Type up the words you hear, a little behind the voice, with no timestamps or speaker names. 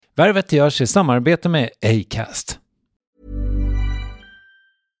Värvet görs i samarbete med Acast.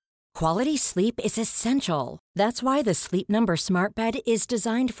 Quality sleep is essential. That's why the Sleep Number Smart Bed is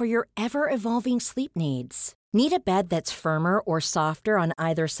designed for your ever-evolving sleep needs. Need a bed that's firmer or softer on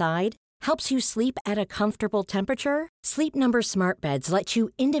either side? Helps you sleep at a comfortable temperature? Sleep Number Smart Beds let you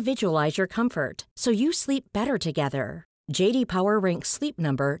individualize your comfort, so you sleep better together. J.D. Power ranks Sleep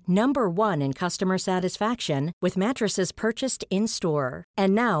Number number 1 in customer satisfaction with mattresses purchased in-store.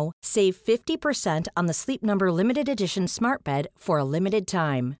 And now, save 50% on the Sleep Number Limited Edition Smart Bed for a limited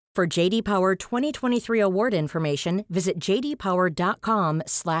time. For JD Power 2023 award information, visit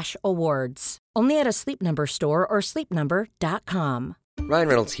jdpower.com/awards. Only at a Sleep Number store or sleepnumber.com. Ryan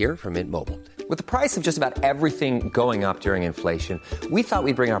Reynolds here from Mint Mobile. With the price of just about everything going up during inflation, we thought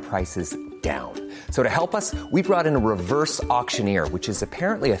we'd bring our prices down. So to help us, we brought in a reverse auctioneer, which is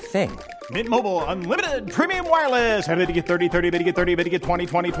apparently a thing. Mint Mobile Unlimited Premium Wireless. How to get 30, 30, bit to get 30, bit to get 20,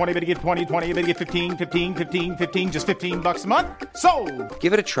 20, 20, bit to get 20, 20, bit to get 15, 15, 15, 15, just $15 a month? Sold!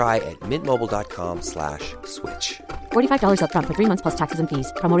 Give it a try at mintmobile.com/switch. $45 up front for 3 months plus taxes and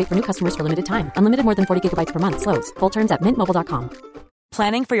fees. Promo rate for new customers for limited time. Unlimited more than 40 gigabytes per month. Slows full terms at mintmobile.com.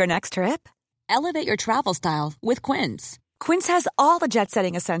 Planning for your next trip? Elevate your travel style with Quince. Quince has all the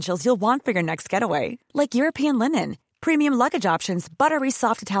jet-setting essentials you'll want for your next getaway, like European linen, premium luggage options, buttery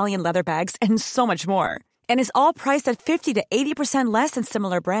soft Italian leather bags, and so much more. And is all priced at 50 to 80% less than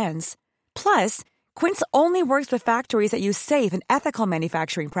similar brands. Plus, Quince only works with factories that use safe and ethical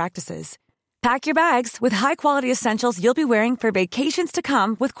manufacturing practices. Pack your bags with high-quality essentials you'll be wearing for vacations to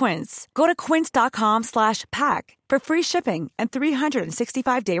come with Quince. Go to quince.com/pack for free shipping and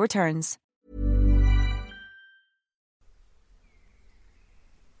 365-day returns.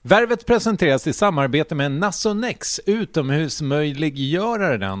 Värvet presenteras i samarbete med Nasonex,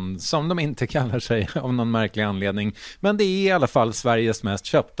 utomhusmöjliggöraren, som de inte kallar sig av någon märklig anledning. Men det är i alla fall Sveriges mest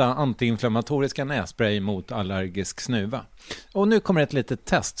köpta antiinflammatoriska nässpray mot allergisk snuva. Och nu kommer ett litet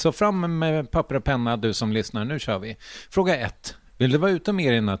test, så fram med papper och penna du som lyssnar, nu kör vi. Fråga 1. Vill du vara ute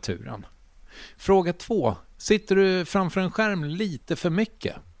mer i naturen? Fråga 2. Sitter du framför en skärm lite för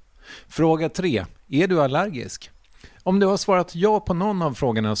mycket? Fråga 3. Är du allergisk? Om du har svarat ja på någon av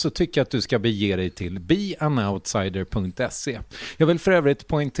frågorna så tycker jag att du ska bege dig till beanoutsider.se. Jag vill för övrigt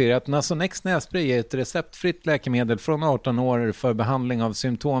poängtera att Nasonex nässpray är ett receptfritt läkemedel från 18 år för behandling av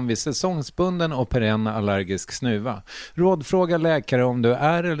symptom vid säsongsbunden och perenn allergisk snuva. Rådfråga läkare om du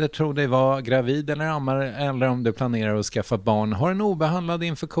är eller tror dig vara gravid eller ammar, eller om du planerar att skaffa barn, har en obehandlad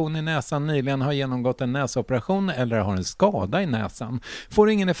infektion i näsan, nyligen har genomgått en näsoperation eller har en skada i näsan. Får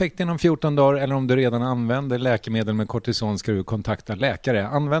ingen effekt inom 14 dagar eller om du redan använder läkemedel med kortison ska du kontakta läkare.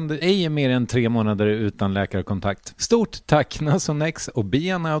 Använd ej mer än 3 månader utan läkarkontakt. Stort tack Nasonex och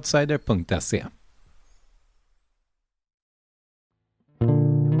beanoutsider.se.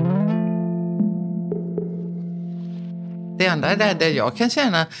 Det enda där jag kan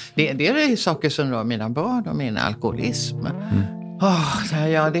känna, det är saker som rör mina barn och min alkoholism.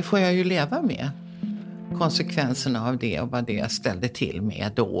 Det får jag ju leva med. Konsekvenserna av det och vad det ställde till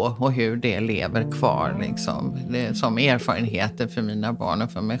med då och hur det lever kvar liksom, som erfarenheter för mina barn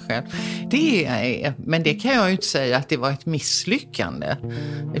och för mig själv. Men det kan jag ju inte säga att det var ett misslyckande.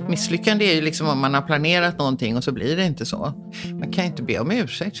 Ett misslyckande är ju liksom om man har planerat någonting och så blir det inte så. Man kan inte be om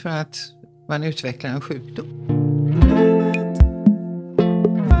ursäkt för att man utvecklar en sjukdom.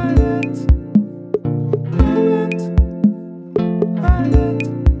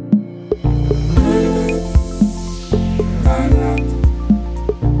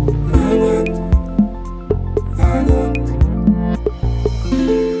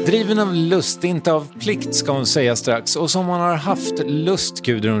 Driven av lust, inte av plikt ska hon säga strax. Och som hon har haft lust,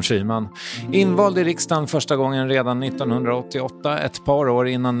 Gudrun Schyman. Invald i riksdagen första gången redan 1988. Ett par år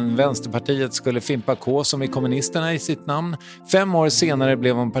innan Vänsterpartiet skulle fimpa K som i kommunisterna i sitt namn. 5 år senare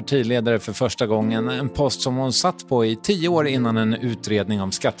blev hon partiledare för första gången. En post som hon satt på i 10 år innan en utredning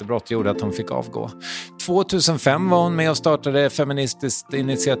om skattebrott gjorde att hon fick avgå. 2005 var hon med och startade Feministiskt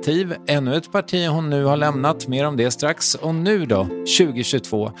initiativ. Ännu ett parti hon nu har lämnat. Mer om det strax. Och nu då,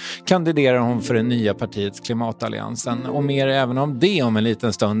 2022, kandiderar hon för det nya partiet Klimatalliansen. Och mer även om det om en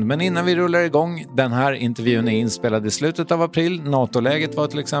liten stund. Men innan vi rullar igång, den här intervjun är inspelad i slutet av april. NATO-läget var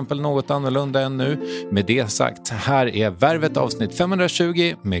till exempel något annorlunda än nu. Med det sagt, här är Värvet avsnitt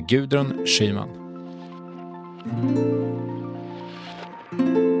 520 med Gudrun Schyman.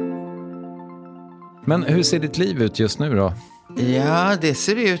 Men hur ser ditt liv ut just nu då? Ja, det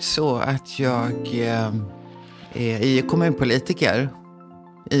ser ut så att jag är kommunpolitiker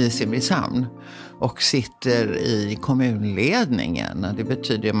i Simrishamn och sitter i kommunledningen. Det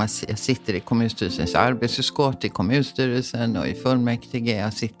betyder att jag sitter i kommunstyrelsens arbetsutskott, i kommunstyrelsen och i fullmäktige.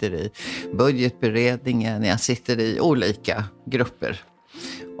 Jag sitter i budgetberedningen, jag sitter i olika grupper.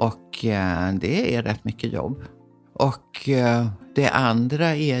 Och det är rätt mycket jobb. Och det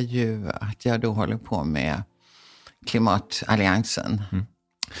andra är ju att jag då håller på med Klimatalliansen. Mm.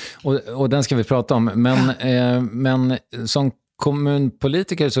 Och den ska vi prata om. Men som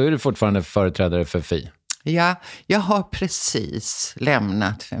kommunpolitiker så är du fortfarande företrädare för Fi. Ja, jag har precis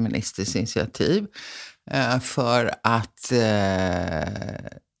lämnat Feministiskt initiativ för att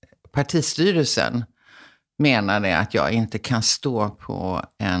partistyrelsen menade att jag inte kan stå på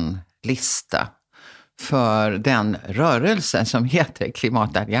en lista för den rörelse som heter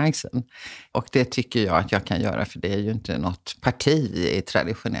Klimatalliansen. Och det tycker jag att jag kan göra, för det är ju inte något parti i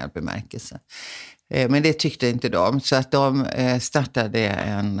traditionell bemärkelse. Men det tyckte inte de, så att de startade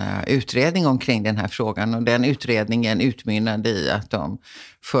en utredning omkring den här frågan. Och den utredningen utmynnade i att de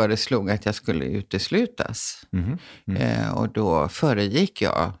föreslog att jag skulle uteslutas. Och då föregick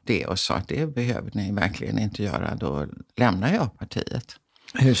jag det och sa att det behöver ni verkligen inte göra, då lämnar jag partiet.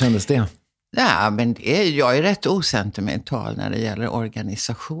 Hur kändes det? Ja, men jag är rätt osentimental när det gäller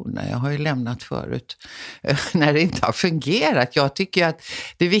organisationer. Jag har ju lämnat förut när det inte har fungerat. Jag tycker att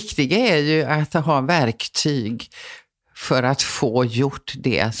det viktiga är ju att ha verktyg för att få gjort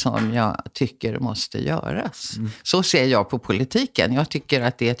det som jag tycker måste göras. Så ser jag på politiken. Jag tycker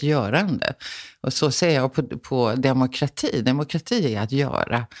att det är ett görande. Och så ser jag på demokrati. Demokrati är att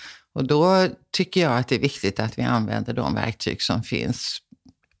göra. Och då tycker jag att det är viktigt att vi använder de verktyg som finns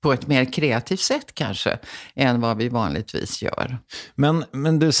på ett mer kreativt sätt kanske än vad vi vanligtvis gör.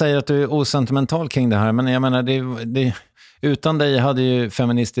 Men du säger att du är osentimental kring det här. Men jag menar, utan dig hade ju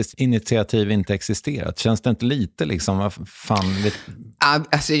Feministiskt initiativ inte existerat. Känns det inte lite liksom?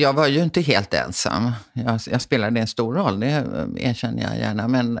 Alltså jag var ju inte helt ensam. Jag spelade en stor roll, det erkänner jag gärna.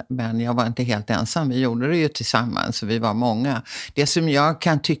 Men jag var inte helt ensam. Vi gjorde det ju tillsammans, så vi var många. Det som jag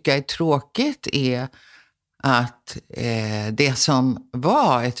kan tycka är tråkigt är att det som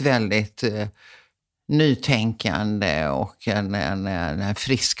var ett väldigt nytänkande och en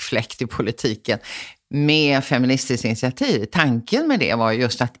frisk fläkt i politiken med Feministiskt initiativ. Tanken med det var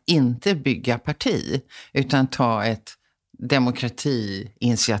just att inte bygga parti utan ta ett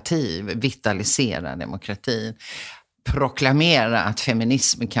demokratiinitiativ, vitalisera demokratin. Proklamera att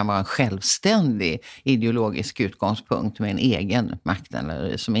feminism kan vara en självständig ideologisk utgångspunkt med en egen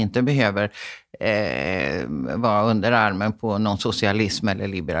maktanalys som inte behöver vara under armen på någon socialism eller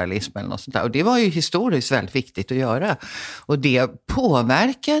liberalism eller något sånt där. Och det var ju historiskt väldigt viktigt att göra. Och det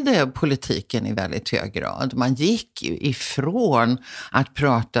påverkade politiken i väldigt hög grad. Man gick ifrån att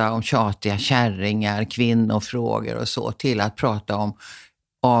prata om tjatiga kärringar, kvinnofrågor och så till att prata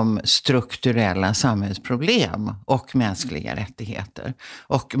om strukturella samhällsproblem och mänskliga rättigheter.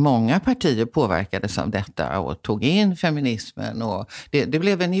 Och många partier påverkades av detta och tog in feminismen och det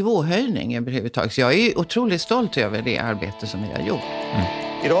blev en nivåhöjning överhuvudtaget. Så jag är otroligt stolt över det arbete som vi har gjort.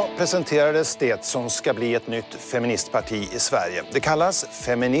 Idag presenterades det som ska bli ett nytt feministparti i Sverige. Det kallas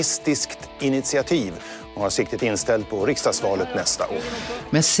Feministiskt initiativ och har siktet inställt på riksdagsvalet nästa år.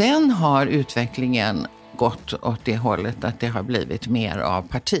 Men sen har utvecklingen gått åt det hållet att det har blivit mer av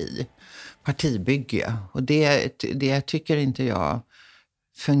partibygge. Och det tycker inte jag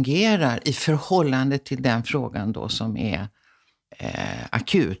fungerar i förhållande till den frågan då som är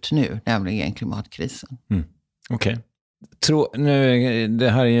akut nu, nämligen klimatkrisen. Okej. Det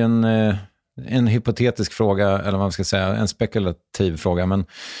här är en hypotetisk fråga, eller vad man ska säga, en spekulativ fråga, men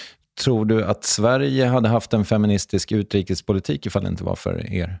tror du att Sverige hade haft en feministisk utrikespolitik ifall det inte var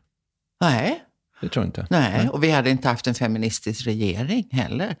för er? Nej. Det tror jag inte. Nej, och vi hade inte haft en feministisk regering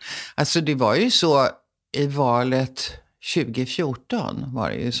heller. Alltså det var ju så i valet 2014 var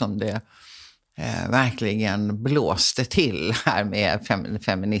det ju som det verkligen blåste till här med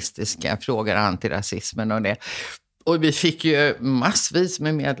feministiska frågor, antirasismen och det. Och vi fick ju massvis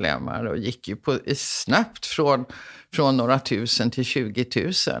med medlemmar och gick ju snabbt från några tusen till 20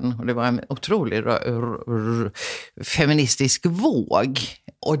 000. Och det var en otrolig feministisk våg.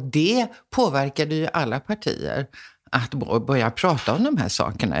 Och det påverkade ju alla partier att börja prata om de här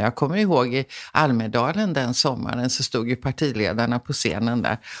sakerna. Jag kommer ihåg i Almedalen den sommaren så stod ju partiledarna på scenen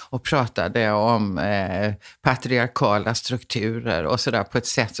där och pratade om patriarkala strukturer och sådär på ett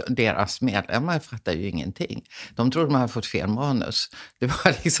sätt som deras medlemmar fattar ju ingenting. De trodde man hade fått fel manus. Det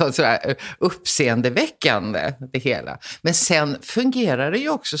var liksom sådär uppseendeväckande det hela. Men sen fungerar det ju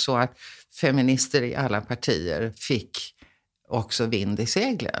också så att feminister i alla partier fick också vind i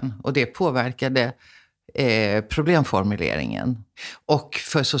seglen. Och det påverkade problemformuleringen. Och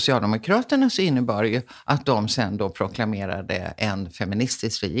för Socialdemokraterna så innebar ju att de sen då proklamerade en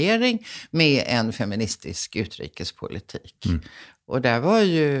feministisk regering med en feministisk utrikespolitik. Och där var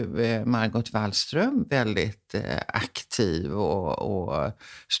ju Margot Wallström väldigt aktiv och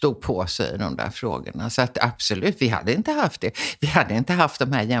stod på sig i de där frågorna. Så att absolut, vi hade inte haft det. Vi hade inte haft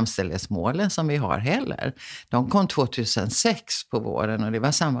de här jämställdhetsmålen som vi har heller. De kom 2006 på våren och det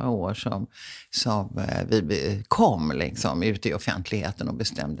var samma år som vi kom liksom ut i offentligheten och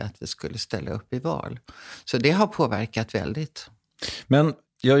bestämde att vi skulle ställa upp i val. Så det har påverkat väldigt. Men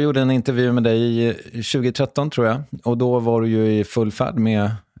jag gjorde en intervju med dig 2013 tror jag. Och då var du ju i full färd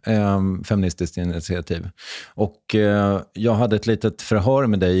med Feministiskt initiativ. Och jag hade ett litet förhör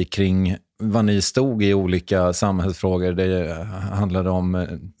med dig kring vad ni stod i olika samhällsfrågor. Det handlade om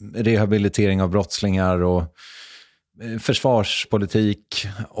rehabilitering av brottslingar och försvarspolitik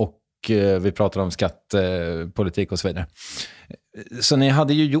och vi pratade om skattepolitik och så vidare. Så ni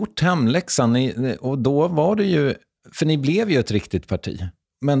hade ju gjort hemläxan och då var det ju, för ni blev ju ett riktigt parti.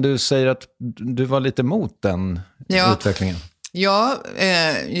 Men du säger att du var lite emot den utvecklingen. Ja,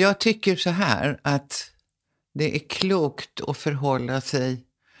 jag tycker så här att det är klokt att förhålla sig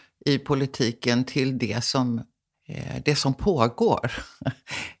i politiken till det som pågår.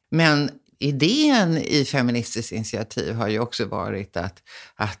 Men idén i Feministiskt initiativ har ju också varit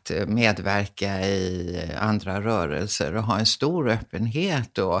att medverka i andra rörelser och ha en stor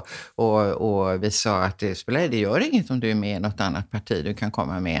öppenhet och vi sa att det gör inget om du är med i något annat parti, du kan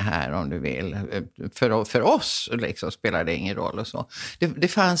komma med här om du vill. För oss liksom spelar det ingen roll och så. Det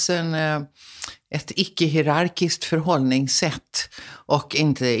fanns ett icke-hierarkiskt förhållningssätt och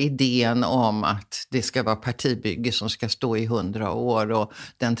inte idén om att det ska vara partibygge som ska stå i 100 år och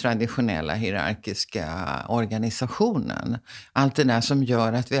den traditionella hierarkiska organisationen. Allt det där som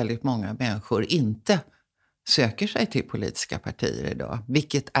gör att väldigt många människor inte söker sig till politiska partier idag,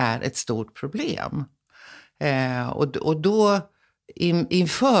 vilket är ett stort problem. Och då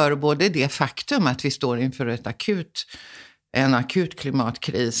inför både det faktum att vi står inför en akut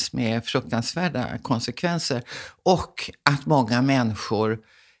klimatkris med fruktansvärda konsekvenser och att många människor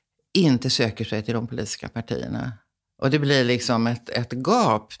inte söker sig till de politiska partierna. Och det blir liksom ett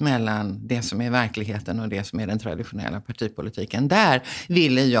gap mellan det som är verkligheten och det som är den traditionella partipolitiken. Där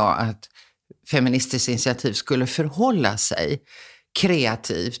ville jag att Feministiskt initiativ skulle förhålla sig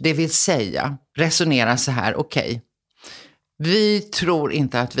kreativt. Det vill säga resonera så här, okej. Vi tror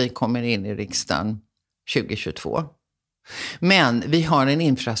inte att vi kommer in i riksdagen 2022. Men vi har en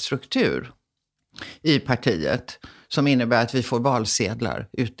infrastruktur i partiet som innebär att vi får valsedlar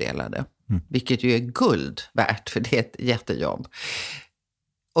utdelade. Vilket ju är guld värt, för det är ett jättejobb.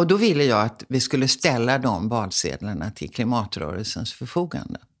 Och då ville jag att vi skulle ställa de valsedlarna till klimatrörelsens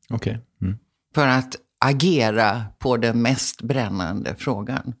förfogande. Okej. För att agera på den mest brännande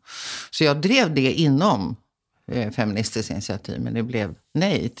frågan. Så jag drev det inom Feministiskt initiativ, men det blev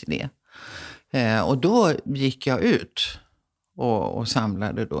nej till det. Och då gick jag ut och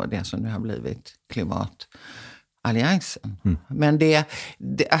samlade då det som nu har blivit Klimatalliansen. Men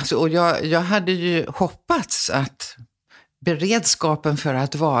och jag hade ju hoppats att beredskapen för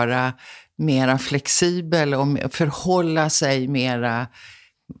att vara mera flexibel och förhålla sig mera,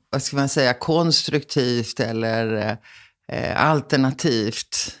 vad ska man säga, konstruktivt eller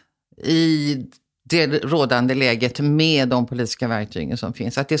alternativt i det rådande läget med de politiska verktygen som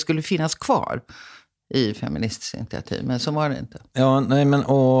finns, att det skulle finnas kvar i Feministiskt initiativ, men så var det inte. Ja, nej, men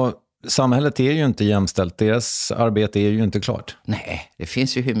och samhället är ju inte jämställt, deras arbete är ju inte klart. Nej, det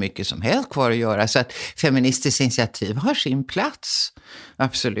finns ju hur mycket som helst kvar att göra, så att Feministiskt initiativ har sin plats,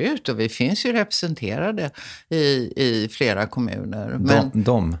 absolut, och vi finns ju representerade i flera kommuner.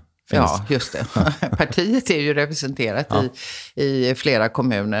 Men ja, just det. Partiet är ju representerat i flera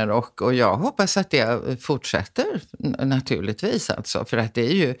kommuner och jag hoppas att det fortsätter naturligtvis alltså. För att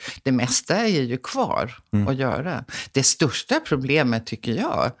det mesta är ju kvar att göra. Det största problemet tycker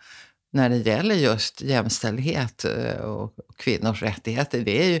jag när det gäller just jämställdhet och kvinnors rättigheter,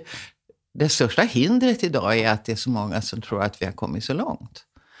 det är ju det största hindret idag är att det är så många som tror att vi har kommit så långt.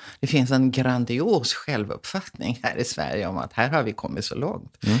 Det finns en grandios självuppfattning här i Sverige om att här har vi kommit så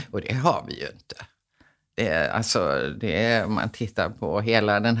långt. Och det har vi ju inte. Om man tittar på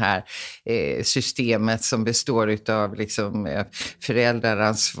hela den här systemet som består av liksom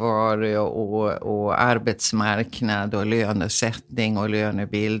föräldraransvar och arbetsmarknad och lönesättning och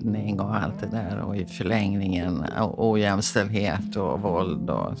lönebildning och allt det där. Och i förlängningen ojämställdhet och våld.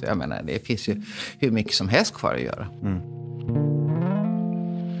 Och, jag menar, det finns ju hur mycket som helst kvar att göra.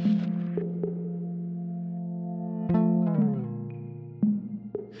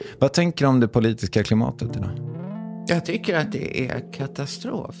 Vad tänker du om det politiska klimatet idag? Jag tycker att det är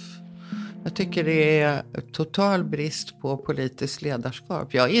katastrof. Jag tycker det är total brist på politiskt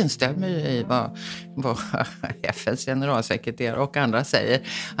ledarskap. Jag instämmer i vad FNs generalsekreterare och andra säger.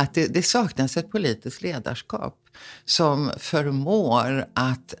 Att det saknas ett politiskt ledarskap som förmår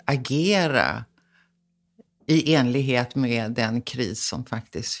att agera i enlighet med den kris som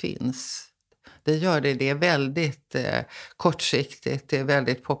faktiskt finns. Det gör det. Det är väldigt kortsiktigt, det är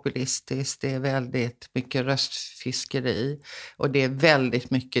väldigt populistiskt, det är väldigt mycket röstfiskeri och det är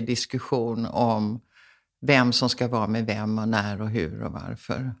väldigt mycket diskussion om vem som ska vara med vem och när och hur och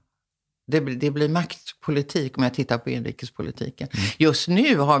varför. Det blir maktpolitik om jag tittar på inrikespolitiken. Just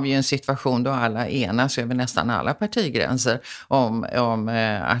nu har vi en situation då alla enas över nästan alla partigränser om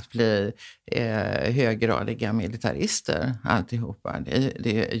att bli höggradiga militarister alltihopa.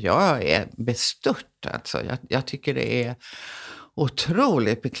 Jag är bestört alltså. Jag tycker det är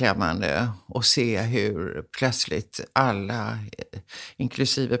otroligt beklämmande att se hur plötsligt alla,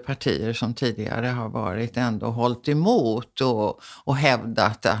 inklusive partier som tidigare har varit, ändå hållit emot och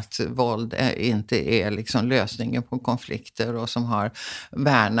hävdat att våld inte är liksom lösningen på konflikter och som har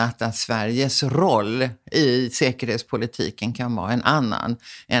värnat att Sveriges roll i säkerhetspolitiken kan vara en annan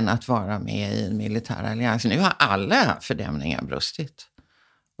än att vara med i en militär allians. Nu har alla fördämningar brustit.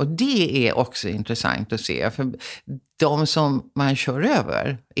 Och det är också intressant att se, för de som man kör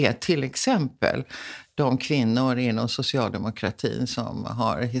över är till exempel de kvinnor inom socialdemokratin som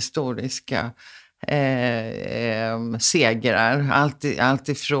har historiska segrar. Allt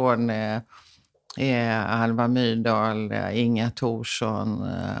ifrån Alva Myrdal, Inga Thorsson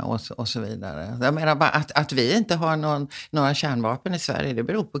och så vidare. Jag menar bara att vi inte har några kärnvapen i Sverige, det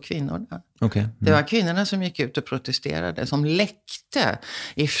beror på kvinnorna. Okay. Det var kvinnorna som gick ut och protesterade, som läckte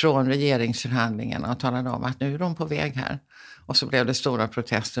ifrån regeringsförhandlingarna och talade om att nu är de på väg här. Och så blev det stora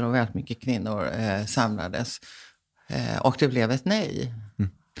protester och väldigt mycket kvinnor samlades. Och det blev ett nej.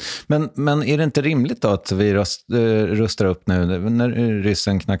 Men är det inte rimligt då att vi rustar upp nu när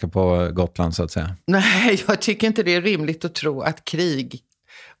ryssen knackar på Gotland så att säga? Nej, jag tycker inte det är rimligt att tro att krig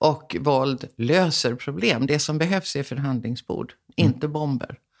och våld löser problem. Det som behövs är förhandlingsbord, inte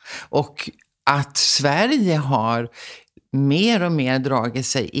bomber. Och att Sverige har mer och mer dragit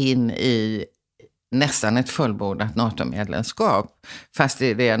sig in i nästan ett fullbordat NATO-medlemskap. Fast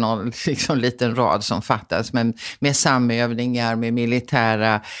det är någon liksom liten rad som fattas. Men med samövningar, med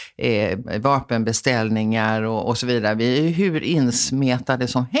militära vapenbeställningar och så vidare. Vi är ju hur insmetade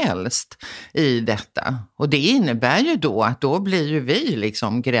som helst i detta. Och det innebär ju då att då blir ju vi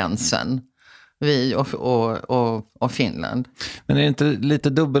liksom gränsen. Vi och Finland. Men är det inte lite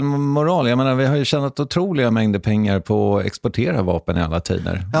dubbelmoral? Jag menar, vi har ju tjänat otroliga mängder pengar på att exportera vapen i alla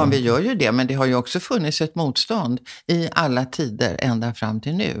tider. Ja, vi gör ju det. Men det har ju också funnits ett motstånd i alla tider ända fram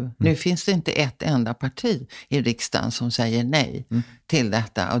till nu. Nu finns det inte ett enda parti i riksdagen som säger nej till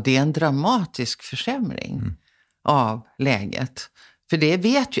detta. Och det är en dramatisk försämring av läget. För det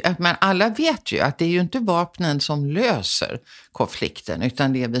vet ju, men alla vet ju att det är ju inte vapnen som löser konflikten,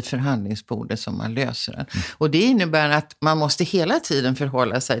 utan det är vid förhandlingsbordet som man löser den. Och det innebär att man måste hela tiden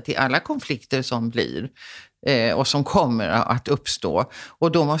förhålla sig till alla konflikter som blir och som kommer att uppstå.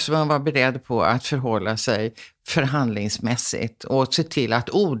 Och då måste man vara beredd på att förhålla sig förhandlingsmässigt och se till att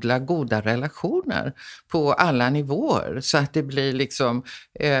odla goda relationer på alla nivåer så att det blir liksom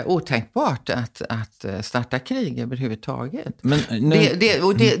otänkbart att starta krig överhuvudtaget. Men,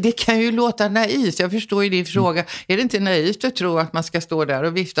 det kan ju låta naivt. Jag förstår ju din fråga. Är det inte naivt att tro att man ska stå där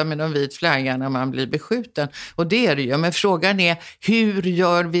och vifta med en vit flagga när man blir beskjuten? Och det är det ju. Men frågan är, hur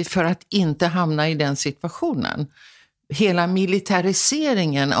gör vi för att inte hamna i den situationen? Hela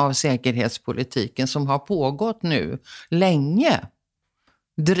militariseringen av säkerhetspolitiken som har pågått nu länge,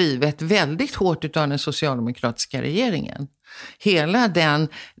 drivet väldigt hårt av den socialdemokratiska regeringen. Hela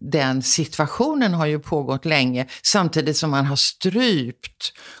den situationen har ju pågått länge, samtidigt som man har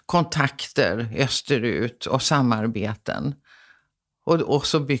strypt kontakter österut och samarbeten och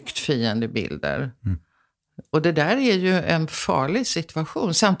så byggt fiendebilder. Och det där är ju en farlig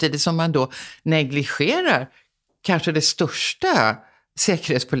situation, samtidigt som man då negligerar kanske det största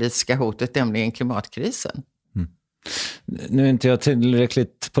säkerhetspolitiska hotet, nämligen klimatkrisen. Nu är inte jag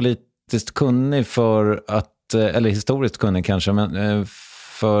tillräckligt politiskt kunnig för att, eller historiskt kunnig kanske, men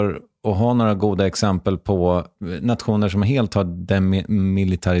för att ha några goda exempel på nationer som helt har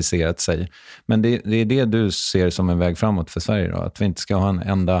demilitariserat sig. Men det är det du ser som en väg framåt för Sverige då? Att vi inte ska ha en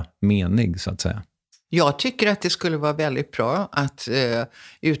enda mening så att säga. Jag tycker att det skulle vara väldigt bra att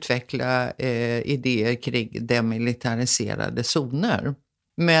utveckla idéer kring demilitariserade zoner.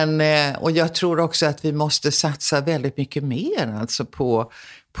 Men, och jag tror också att vi måste satsa väldigt mycket mer alltså på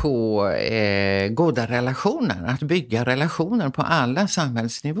goda relationer. Att bygga relationer på alla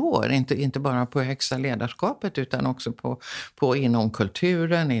samhällsnivåer. Inte bara på högsta ledarskapet utan också på inom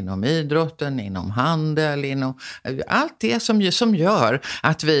kulturen, inom idrotten, inom handel, inom allt det som gör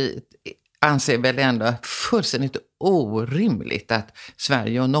att vi anser väl ändå fullständigt orimligt att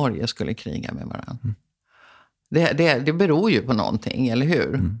Sverige och Norge skulle kriga med varandra. Det beror ju på någonting, eller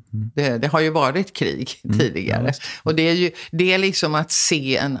hur? Det har ju varit krig tidigare. Och det är liksom att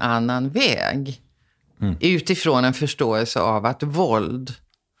se en annan väg. Utifrån en förståelse av att våld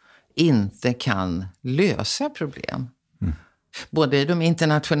inte kan lösa problem. Både i de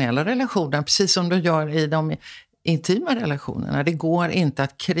internationella relationerna, precis som du gör i de intima relationerna. Det går inte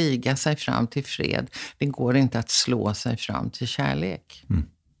att kriga sig fram till fred. Det går inte att slå sig fram till kärlek.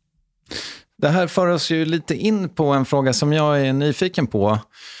 Det här för oss ju lite in på en fråga som jag är nyfiken på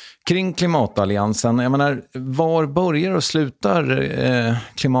kring klimatalliansen. Jag menar, var börjar och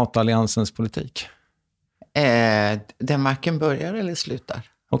slutar klimatalliansens politik? Den varken börjar eller slutar.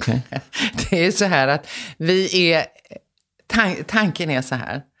 Okej. Det är så här att tanken är så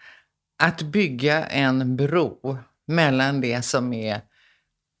här. Att bygga en bro mellan det som är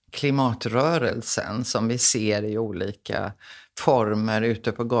klimatrörelsen som vi ser i olika former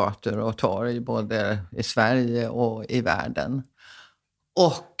ute på gator och torg både i Sverige och i världen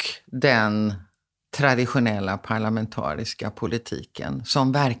och den traditionella parlamentariska politiken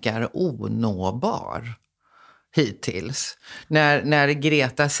som verkar onåbar hittills. När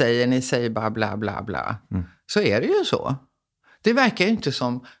Greta säger ni säger bara bla bla bla så är det ju så. Det verkar ju inte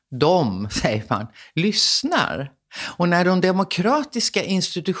som de, säger man, lyssnar. Och när de demokratiska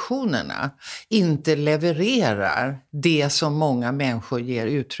institutionerna inte levererar det som många människor ger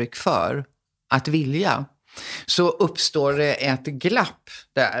uttryck för att vilja, så uppstår det ett glapp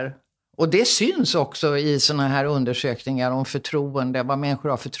där. Och det syns också i såna här undersökningar om förtroende, vad människor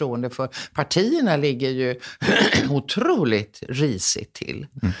har förtroende för. Partierna ligger ju otroligt risigt till.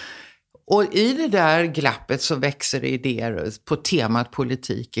 Och i det där glappet så växer idéer på temat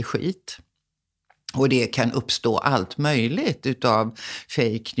politik är skit. Och det kan uppstå allt möjligt utav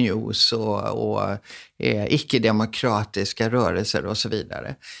fake news och icke-demokratiska rörelser och så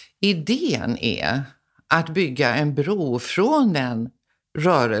vidare. Idén är att bygga en bro från den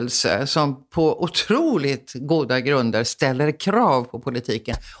rörelse som på otroligt goda grunder ställer krav på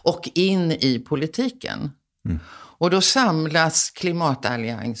politiken och in i politiken. Och då samlas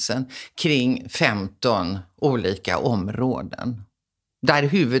klimatalliansen kring 15 olika områden. Där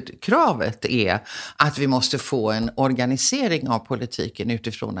huvudkravet är att vi måste få en organisering av politiken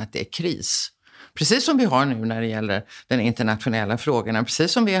utifrån att det är kris. Precis som vi har nu när det gäller den internationella frågorna,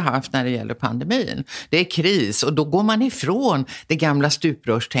 precis som vi har haft när det gäller pandemin. Det är kris och då går man ifrån det gamla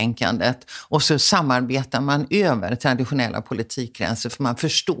stuprörstänkandet och så samarbetar man över traditionella politikgränser för man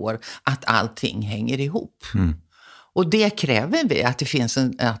förstår att allting hänger ihop. Och det kräver vi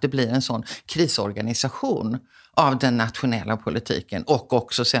att det blir en sån krisorganisation av den nationella politiken och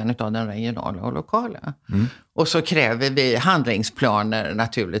också sen av den regionala och lokala. Och så kräver vi handlingsplaner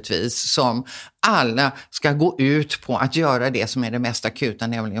naturligtvis som alla ska gå ut på att göra det som är det mest akuta,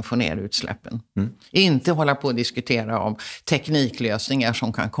 nämligen att få ner utsläppen. Inte hålla på att diskutera om tekniklösningar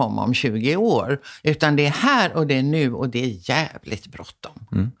som kan komma om 20 år, utan det är här och det är nu och det är jävligt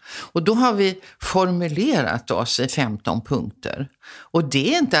bråttom. Och då har vi formulerat oss i 15 punkter. Och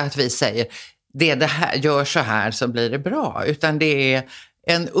det är inte att vi säger det här, gör så här så blir det bra, utan det är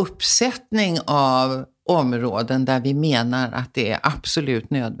en uppsättning av områden där vi menar att det är absolut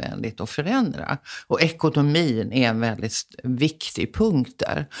nödvändigt att förändra. Och ekonomin är en väldigt viktig punkt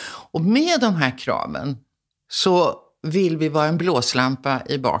där. Och med de här kraven så vill vi vara en blåslampa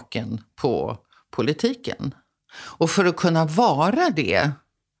i baken på politiken. Och för att kunna vara det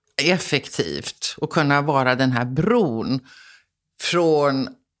effektivt och kunna vara den här bron från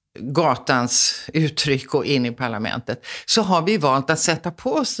gatans uttryck och in i parlamentet, så har vi valt att sätta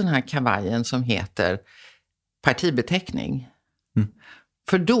på oss den här kavajen som heter partibeteckning.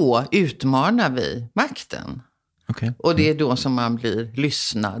 För då utmanar vi makten. Och det är då som man blir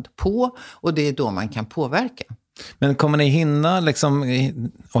lyssnad på och det är då man kan påverka. Men kommer ni hinna liksom...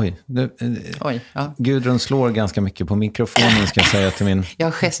 Gudrun slår ganska mycket på mikrofonen, ska jag säga till min...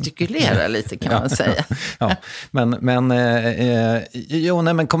 Jag gestikulerar lite kan man säga. Ja. Men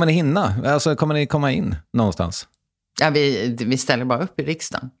kommer ni hinna? Alltså kommer ni komma in någonstans? Ja, vi ställer bara upp i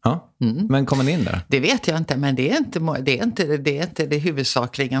riksdagen. Ja, men kommer ni in där? Det vet jag inte, men det är inte det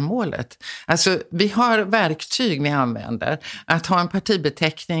huvudsakliga målet. Alltså, vi har verktyg vi använder. Att ha en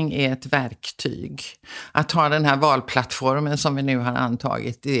partibeteckning är ett verktyg. Att ha den här valplattformen som vi nu har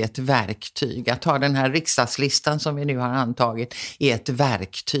antagit är ett verktyg. Att ha den här riksdagslistan som vi nu har antagit är ett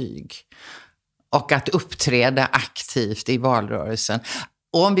verktyg. Och att uppträda aktivt i valrörelsen.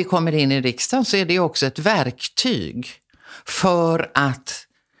 Och om vi kommer in i riksdagen så är det också ett verktyg för att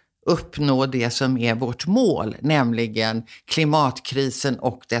uppnå det som är vårt mål, nämligen klimatkrisen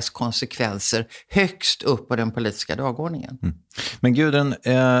och dess konsekvenser högst upp på den politiska dagordningen. Men Gudrun,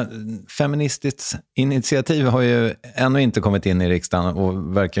 Feministiskt initiativ har ju ännu inte kommit in i riksdagen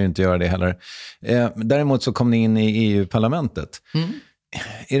och verkar ju inte göra det heller. Däremot så kom ni in i EU-parlamentet.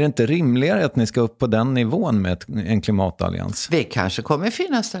 Är det inte rimligare att ni ska upp på den nivån med en klimatallians? Vi kanske kommer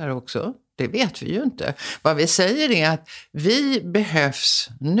finnas där också. Det vet vi ju inte. Vad vi säger är att vi behövs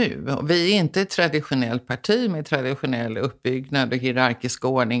nu. Vi är inte ett traditionellt parti med traditionell uppbyggnad och hierarkiska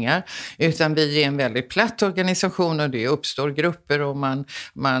ordningar. Utan vi är en väldigt platt organisation och det uppstår grupper och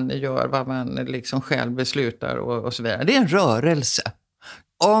man gör vad man liksom själv beslutar och så vidare. Det är en rörelse.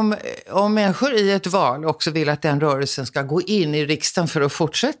 Om människor i ett val också vill att den rörelsen ska gå in i riksdagen för att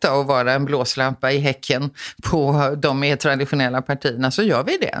fortsätta att vara en blåslampa i häcken på de mer traditionella partierna, så gör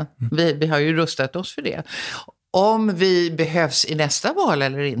vi det. Vi har ju rustat oss för det. Om vi behövs i nästa val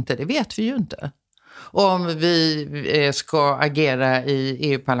eller inte, det vet vi ju inte. Om vi ska agera i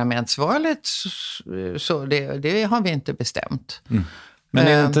EU-parlamentsvalet så det har vi inte bestämt. Men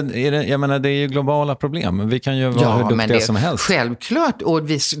jag menar, det är ju globala problem. Vi kan ju vara hur duktiga som helst. Självklart, och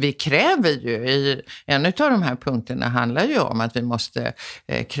vi kräver ju, en av de här punkterna handlar ju om att vi måste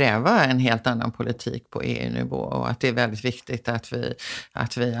kräva en helt annan politik på EU-nivå och att det är väldigt viktigt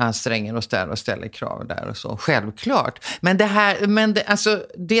att vi anstränger oss där och ställer krav där och så. Självklart. Men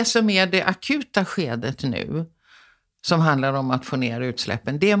det som är det akuta skedet nu, som handlar om att få ner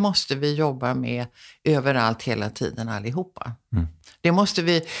utsläppen, det måste vi jobba med överallt hela tiden allihopa. Det måste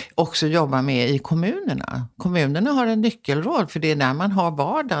vi också jobba med i kommunerna. Kommunerna har en nyckelroll, för det är där man har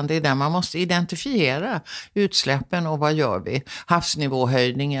vardagen. Det är där man måste identifiera utsläppen och vad gör vi?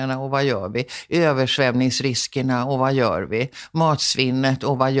 Havsnivåhöjningarna och vad gör vi? Översvämningsriskerna och vad gör vi? Matsvinnet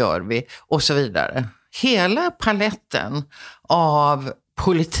och vad gör vi? Och så vidare. Hela paletten av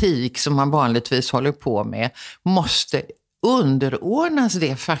politik som man vanligtvis håller på med måste underordnas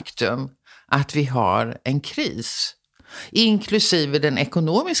det faktum att vi har en kris. Inklusive den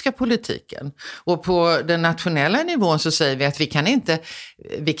ekonomiska politiken. Och på den nationella nivån så säger vi att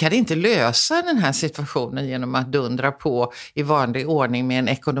vi kan inte lösa den här situationen genom att dundra på i vanlig ordning med en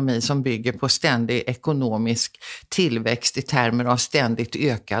ekonomi som bygger på ständig ekonomisk tillväxt i termer av ständigt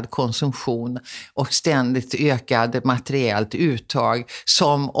ökad konsumtion och ständigt ökad materiellt uttag,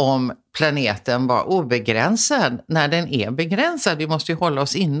 som om planeten var obegränsad när den är begränsad. Vi måste ju hålla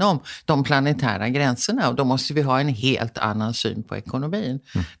oss inom de planetära gränserna, och då måste vi ha en helt annan syn på ekonomin.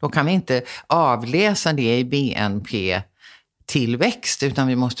 Då kan vi inte avläsa det i BNP-tillväxt, utan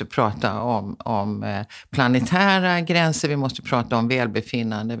vi måste prata om planetära gränser, vi måste prata om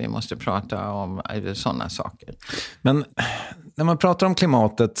välbefinnande, vi måste prata om sådana saker. Men när man pratar om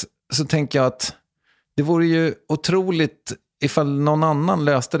klimatet så tänker jag att det vore ju otroligt ifall någon annan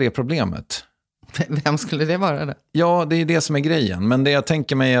löste det problemet. Vem skulle det vara då? Ja, det är det som är grejen. Men det jag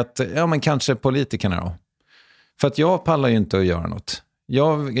tänker mig är att, men kanske politikerna då. För att jag pallar ju inte att göra något.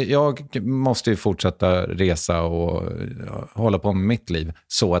 Jag måste ju fortsätta resa och hålla på med mitt liv,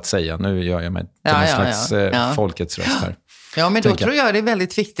 så att säga. Nu gör jag mig till någon slags folkets röst här. Ja, men då tror jag det är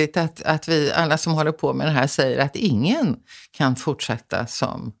väldigt viktigt att vi alla som håller på med det här säger att ingen kan fortsätta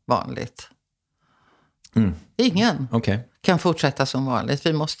som vanligt. Ingen kan fortsätta som vanligt.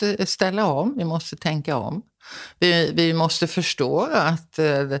 Vi måste ställa om, vi måste tänka om. Vi måste förstå att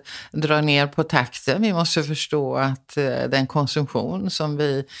dra ner på takten. Vi måste förstå att den konsumtion som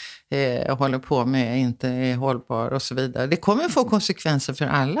vi håller på med inte är hållbar och så vidare. Det kommer få konsekvenser för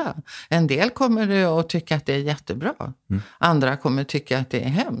alla. En del kommer att tycka att det är jättebra. Andra kommer tycka att det är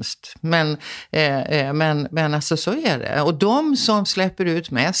hemskt. Men alltså så är det. Och de som släpper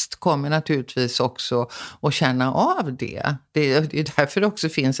ut mest kommer naturligtvis också att känna av det. Det är därför det också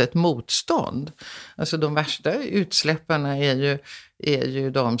finns ett motstånd. Alltså de värsta utsläpparna är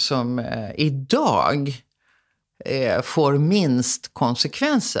ju de som idag får minst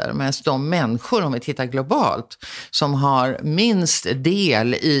konsekvenser. Medan de människor, om vi tittar globalt, som har minst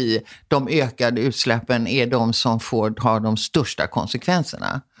del i de ökade utsläppen är de som får ha de största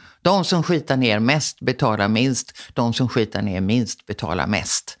konsekvenserna. De som skitar ner mest betalar minst, de som skitar ner minst betalar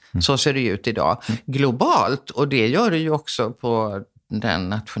mest. Så ser det ut idag globalt, och det gör det ju också på den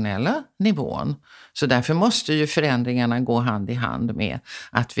nationella nivån. Så därför måste ju förändringarna gå hand i hand med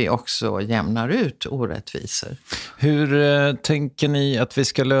att vi också jämnar ut orättvisor. Hur tänker ni att vi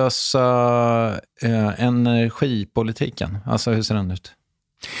ska lösa energipolitiken? Alltså hur ser den ut?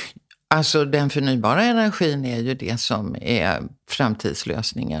 Alltså den förnybara energin är ju det som är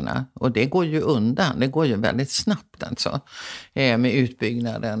framtidslösningarna. Och det går ju undan, det går ju väldigt snabbt alltså. Med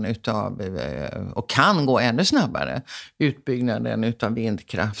utbyggnaden utav, och kan gå ännu snabbare, utbyggnaden utav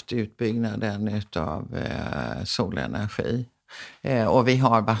vindkraft, utbyggnaden utav solenergi. Och vi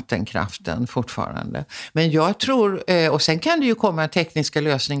har vattenkraften fortfarande. Men jag tror, och sen kan det ju komma tekniska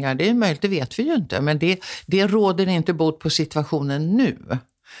lösningar, det är möjligt, det vet vi ju inte. Men det råder inte bot på situationen nu.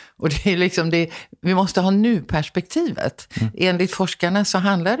 Och det är liksom vi måste ha nu-perspektivet. Enligt forskarna så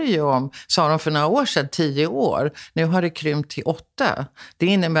handlar det ju om, sa de för några år sedan, 10 år. Nu har det krympt till 8. Det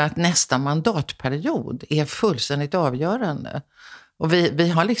innebär att nästa mandatperiod är fullständigt avgörande. Och vi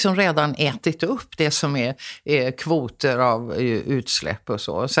har liksom redan ätit upp det som är kvoter av utsläpp och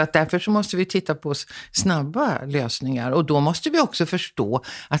så. Så att därför så måste vi titta på snabba lösningar. Och då måste vi också förstå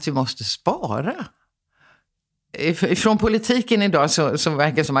att vi måste spara. Från politiken idag så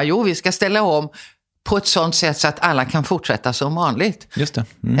verkar det som att vi ska ställa om på ett sånt sätt så att alla kan fortsätta som vanligt. Just det.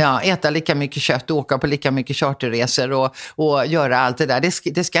 Ja, äta lika mycket kött, åka på lika mycket charterresor och göra allt det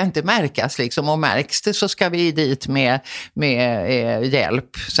där. Det ska inte märkas liksom. Och märks det så ska vi dit med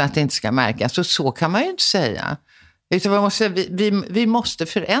hjälp så att det inte ska märkas. Så kan man ju inte säga. Utan vi måste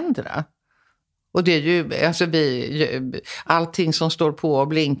förändra. Och det är ju, alltså allting som står på och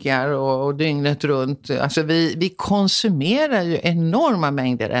blinkar och dygnet runt, alltså vi konsumerar ju enorma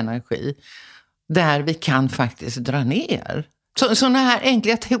mängder energi där vi kan faktiskt dra ner. Sådana här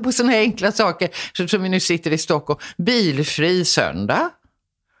enkla saker som vi nu sitter i Stockholm. Bilfri söndag.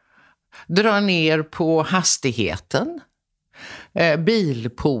 Dra ner på hastigheten.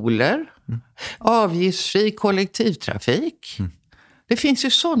 Bilpooler. Avgiftsfri kollektivtrafik. Det finns ju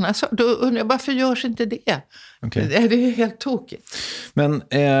sådana saker. Då undrar jag, varför görs inte det? Okay. Det är ju helt tokigt. Men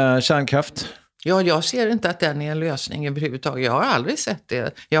kärnkraft? Ja, jag ser inte att den är en lösning överhuvudtaget. Jag har aldrig sett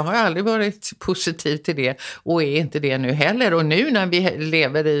det. Jag har aldrig varit positiv till det och är inte det nu heller. Och nu när vi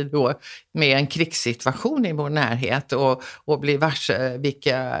lever med en krigssituation i vår närhet och blir varse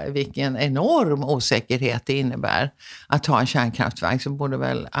vilken enorm osäkerhet det innebär att ha en kärnkraftverk, så borde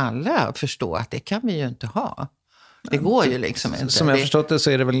väl alla förstå att det kan vi ju inte ha. Det går ju liksom inte. Som jag förstått det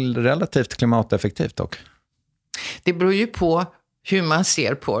så är det väl relativt klimateffektivt dock? Det beror ju på hur man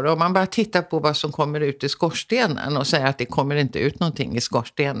ser på det. Om man bara tittar på vad som kommer ut i skorstenen och säger att det kommer inte ut någonting i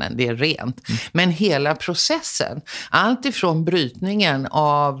skorstenen, det är rent. Men hela processen, allt ifrån brytningen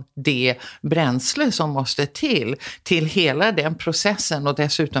av det bränsle som måste till hela den processen, och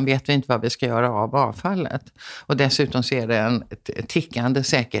dessutom vet vi inte vad vi ska göra av avfallet. Och dessutom så är det en tickande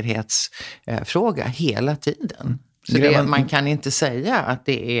säkerhetsfråga hela tiden. Så man kan inte säga att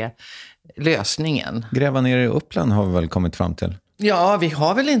det är lösningen. Gräva ner i Uppland har vi väl kommit fram till? Ja, vi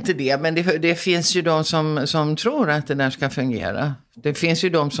har väl inte det, men det finns ju de som tror att det där ska fungera. Det finns ju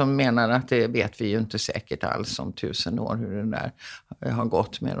de som menar att det vet vi ju inte säkert alls om 1000 år hur det där har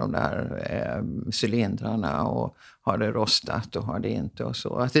gått med de där cylindrarna, och har det rostat och har det inte och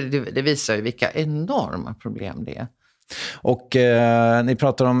så. Alltså det visar ju vilka enorma problem det är. Och ni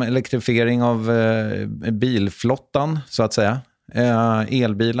pratar om elektrifiering av bilflottan så att säga.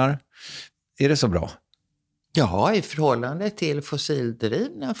 Elbilar. Är det så bra? Ja, i förhållande till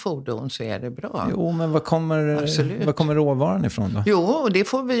fossildrivna fordon så är det bra. Jo, men vad kommer råvaran ifrån då? Jo, och det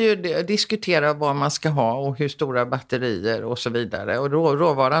får vi ju diskutera vad man ska ha och hur stora batterier och så vidare. Och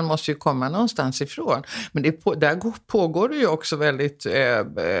råvaran måste ju komma någonstans ifrån. Men där pågår det ju också väldigt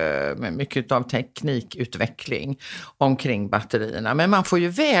mycket av teknikutveckling omkring batterierna. Men man får ju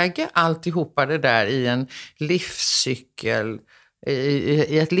väga alltihopa det där i en livscykel,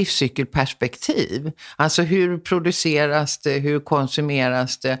 i ett livscykelperspektiv. Alltså hur produceras det, hur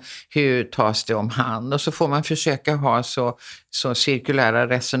konsumeras det, hur tas det om hand, och så får man försöka ha så cirkulära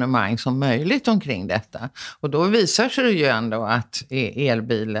resonemang som möjligt omkring detta. Och då visar sig det ju ändå att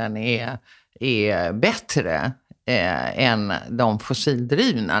elbilen är bättre än de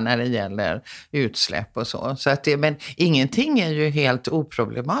fossildrivna när det gäller utsläpp och så. Men ingenting är ju helt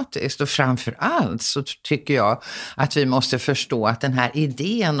oproblematiskt, och framför allt så tycker jag att vi måste förstå att den här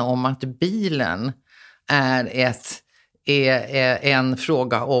idén om att bilen är en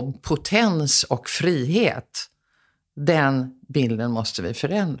fråga om potens och frihet. Den bilden måste vi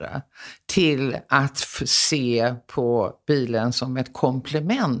förändra till att se på bilen som ett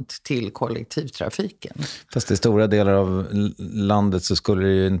komplement till kollektivtrafiken. Fast i stora delar av landet så skulle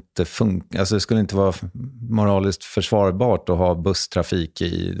det ju inte funka, alltså det skulle inte vara moraliskt försvarbart att ha busstrafik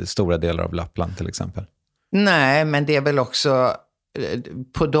i stora delar av Lappland till exempel. Nej, men det är väl också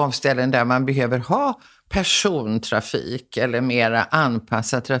på de ställen där man behöver ha persontrafik eller mera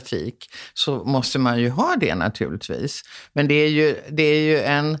anpassad trafik så måste man ju ha det naturligtvis. Men det är ju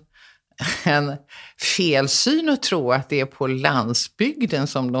en felsyn att tro att det är på landsbygden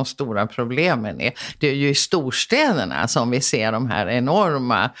som de stora problemen är. Det är ju i storstäderna som vi ser de här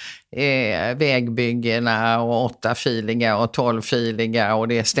enorma vägbyggena och 8-filiga och 12-filiga och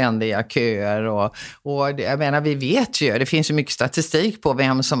det är ständiga köer och jag menar vi vet ju, det finns ju mycket statistik på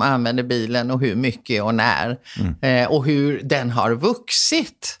vem som använder bilen och hur mycket och när och hur den har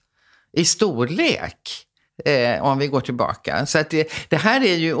vuxit i storlek. Om vi går tillbaka. Så att det här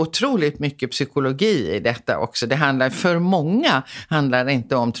är ju otroligt mycket psykologi i detta också. Det handlar för många handlar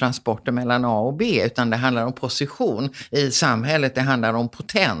inte om transporter mellan A och B utan det handlar om position i samhället. Det handlar om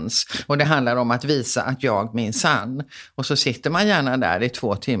potens och det handlar om att visa att jag minsann. Och så sitter man gärna där i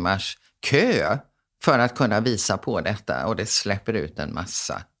 2 timmars kö för att kunna visa på detta och det släpper ut en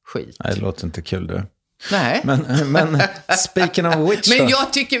massa skit. Nej, det låter inte kul du. Nej. Men speaking of which men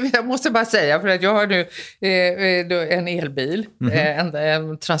jag måste bara säga för att jag har nu en elbil,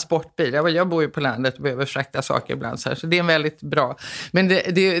 en transportbil. Jag bor ju på landet och behöver frakta saker ibland så det är en väldigt bra. Men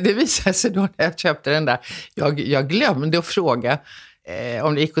det visade sig då när jag köpte den där. Jag glömde att fråga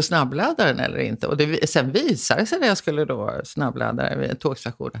om det gick att snabbladda den eller inte. Och sen visade det sig när jag skulle då snabbladda vid en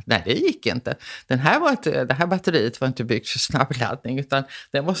tågstation. Nej, det gick inte. Det här batteriet var inte byggt för snabbladdning utan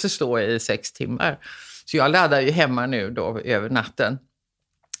den måste stå i 6 timmar. Så jag laddar ju hemma nu då över natten.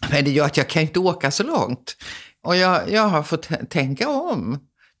 Men det gör att jag kan inte åka så långt. Och jag har fått tänka om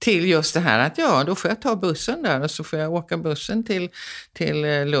till just det här att då får jag ta bussen där och så får jag åka bussen till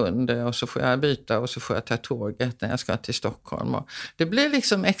Lund och så får jag byta och så får jag ta tåget när jag ska till Stockholm. Och det blir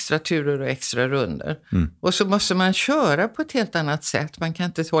liksom extra turer och extra runder. Och så måste man köra på ett helt annat sätt. Man kan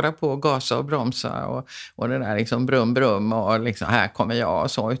inte hålla på och gasa och bromsa och det där liksom brum och liksom här kommer jag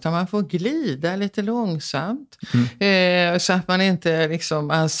och så. Utan man får glida lite långsamt så att man inte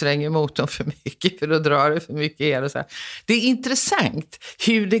liksom anstränger motorn för mycket för då drar det för mycket el och så här. Det är intressant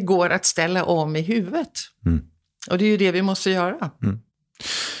hur det går att ställa om i huvudet. Och det är ju det vi måste göra.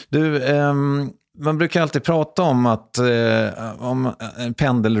 Du, man brukar alltid prata om att om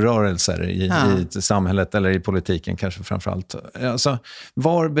pendelrörelser i samhället eller i politiken kanske framförallt. Alltså,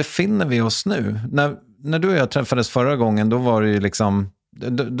 var befinner vi oss nu? När du och jag träffades förra gången då var det ju liksom,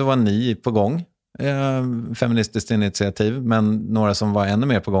 då var ni på gång. Feministiskt initiativ, men några som var ännu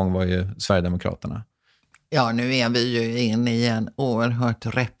mer på gång var ju Sverigedemokraterna. Ja, nu är vi ju inne i en oerhört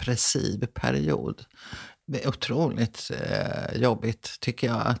repressiv period. Det är otroligt jobbigt tycker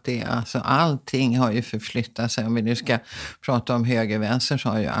jag att det är. Alltså, allting har ju förflyttat sig. Om vi nu ska prata om höger-vänster så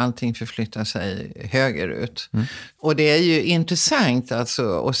har ju allting förflyttat sig högerut. Och det är ju intressant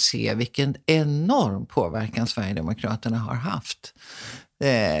alltså att se vilken enorm påverkan Sverigedemokraterna har haft.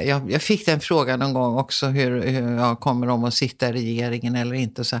 Jag fick den frågan någon gång också hur jag kommer de att sitta i regeringen eller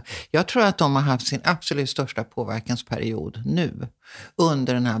inte. Så jag tror att de har haft sin absolut största påverkansperiod nu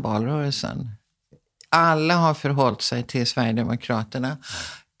under den här valrörelsen. Alla har förhållit sig till Sverigedemokraterna.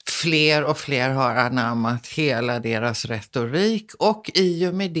 Fler och fler har anammat hela deras retorik och i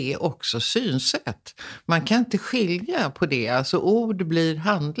och med det också synsätt. Man kan inte skilja på det. Alltså ord blir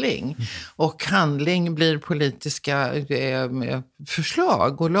handling och handling blir politiska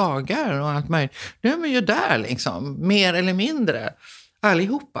förslag och lagar och allt möjligt. Nu är man ju där liksom, mer eller mindre,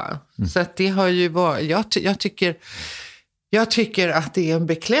 allihopa. Så att det har ju varit, jag tycker att det är en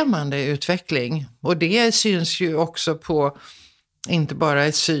beklämmande utveckling och det syns ju också på inte bara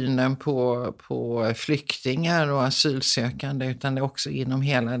i synen på flyktingar och asylsökande utan det också inom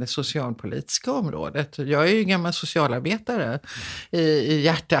hela det socialpolitiska området. Jag är ju gammal socialarbetare i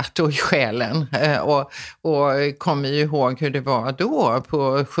hjärtat och i själen och kommer ju ihåg hur det var då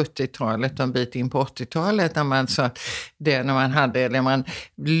på 70-talet och en bit in på 80-talet när man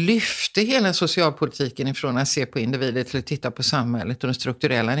lyfte hela socialpolitiken ifrån att se på individer till att titta på samhället och den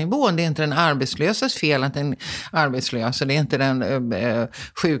strukturella nivån. Det är inte den arbetslösas fel att den arbetslösa, det är inte den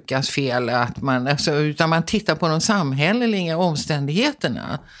sjukas fel att utan man tittar på de samhälleliga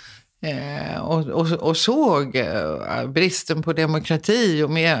omständigheterna och såg bristen på demokrati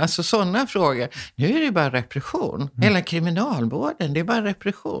och med alltså sådana frågor. Nu är det bara repression. Hela kriminalvården, det är bara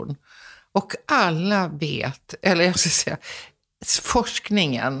repression. Och alla vet, eller jag ska säga,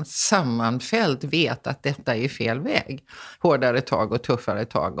 forskningen sammanfälld vet att detta är fel väg. Hårdare tag och tuffare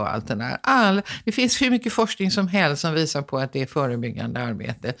tag och allt det där. Det finns hur mycket forskning som helst som visar på att det är förebyggande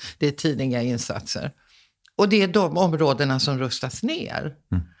arbete. Det är tidiga insatser. Och det är de områdena som rustas ner.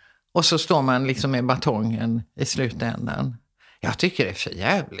 Och så står man liksom med batongen i slutändan. Jag tycker det är för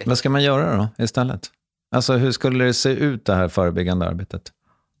jävligt. Vad ska man göra då istället? Alltså hur skulle det se ut det här förebyggande arbetet?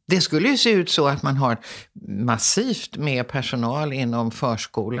 Det skulle ju se ut så att man har massivt med personal inom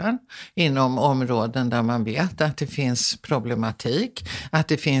förskolan, inom områden där man vet att det finns problematik, att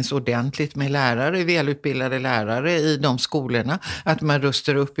det finns ordentligt med lärare, välutbildade lärare i de skolorna, att man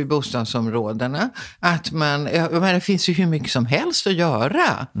rustar upp i bostadsområdena, att men det finns ju hur mycket som helst att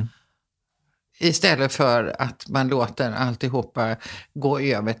göra. Istället för att man låter alltihopa gå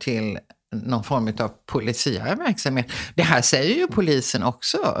över till någon form av polisiär verksamhet. Det här säger ju polisen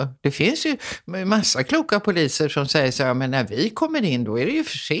också. Det finns ju massa kloka poliser som säger så här, men när vi kommer in då är det ju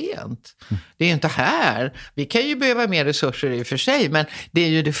för sent. Det är ju inte här. Vi kan ju behöva mer resurser i och för sig, men det är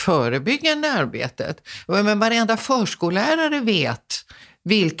ju det förebyggande arbetet. Men varenda förskollärare vet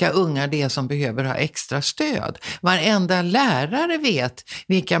vilka unga det är som behöver ha extra stöd. Varenda lärare vet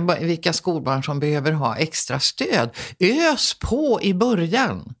vilka skolbarn som behöver ha extra stöd. Ös på i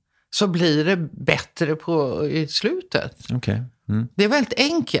början. Så blir det bättre i slutet. Okay. Det är väldigt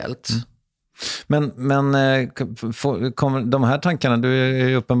enkelt. Men kommer de här tankarna, du är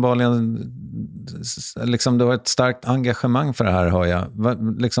ju uppenbarligen liksom, du har ett starkt engagemang för det här, hör jag.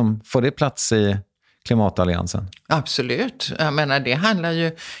 Liksom, får det plats i klimatalliansen? Absolut. Jag menar, det handlar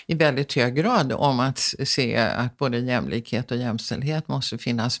ju i väldigt hög grad om att se att både jämlikhet och jämställdhet måste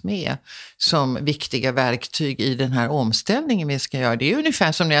finnas med som viktiga verktyg i den här omställningen vi ska göra. Det är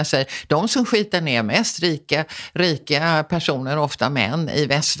ungefär som när jag säger, de som skitar ner mest, rika personer, ofta män i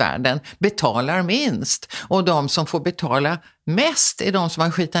västvärlden, betalar minst. Och de som får betala mest är de som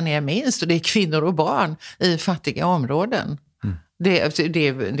har skitat ner minst, och det är kvinnor och barn i fattiga områden. Det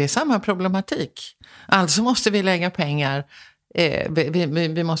är samma problematik. Alltså måste vi lägga pengar,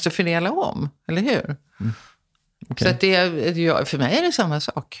 vi måste fördela om, eller hur? Okay. Så att för mig är det samma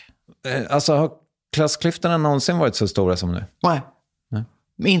sak. Alltså har klassklyftorna någonsin varit så stora som nu? Nej.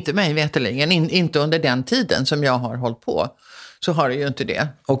 Inte mig veterligen, inte under den tiden som jag har hållit på. Så har det ju inte det.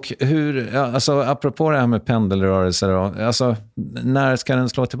 Och hur, alltså apropå det här med pendelrörelser, alltså när ska den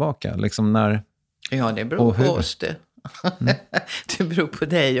slå tillbaka? Liksom när? Ja, det beror på oss det. Det beror på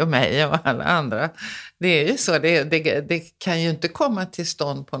dig och mig och alla andra. Det är ju så, det kan ju inte komma till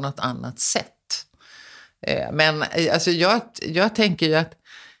stånd på något annat sätt. Men alltså jag tänker ju att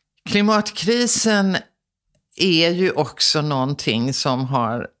klimatkrisen är ju också någonting som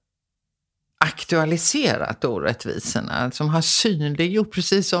har aktualiserat orättvisorna, som har synliggjort,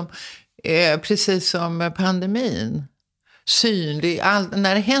 precis som pandemin.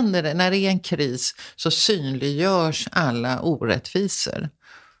 När det är en kris så synliggörs alla orättvisor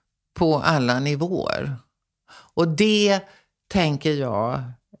på alla nivåer. Och det, tänker jag,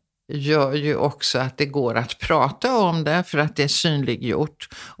 gör ju också att det går att prata om det för att det är synliggjort,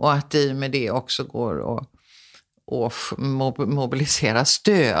 och att det med det också går att mobilisera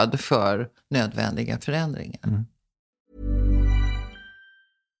stöd för nödvändiga förändringar.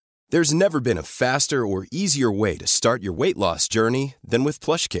 There's never been a faster or easier way to start your weight loss journey than with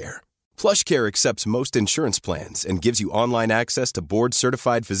PlushCare. PlushCare accepts most insurance plans and gives you online access to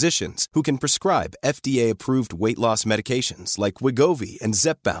board-certified physicians who can prescribe FDA-approved weight loss medications like Wegovy and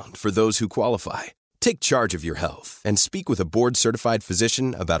Zepbound for those who qualify. Take charge of your health and speak with a board-certified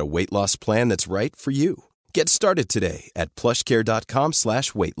physician about a weight loss plan that's right for you. Get started today at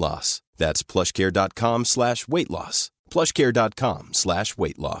plushcare.com/weightloss. That's plushcare.com/weightloss.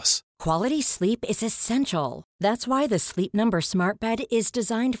 plushcare.com/weightloss. Quality sleep is essential. That's why the Sleep Number Smart Bed is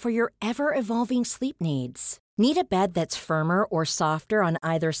designed for your ever-evolving sleep needs. Need a bed that's firmer or softer on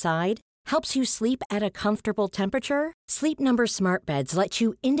either side? Helps you sleep at a comfortable temperature? Sleep Number Smart Beds let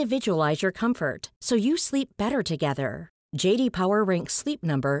you individualize your comfort so you sleep better together. JD Power ranks Sleep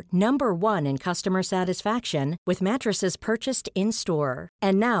Number #1 in customer satisfaction with mattresses purchased in-store.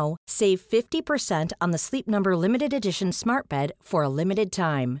 And now, save 50% on the Sleep Number Limited Edition Smart Bed for a limited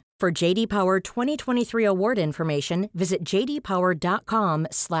time. For JD Power 2023 award information, visit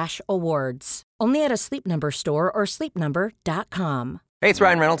jdpower.com/awards. Only at a Sleep Number store or sleepnumber.com. Hey, it's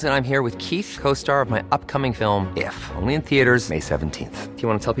Ryan Reynolds, and I'm here with Keith, co-star of my upcoming film, If, only in theaters May 17th. Do you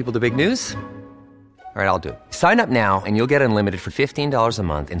want to tell people the big news? All right, I'll do it. Sign up now and you'll get unlimited for $15 a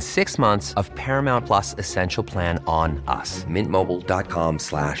month and 6 months of Paramount Plus Essential Plan on us.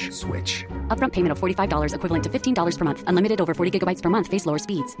 MintMobile.com/switch. Upfront payment of $45 equivalent to $15 per month. Unlimited over 40 gigabytes per month. Face lower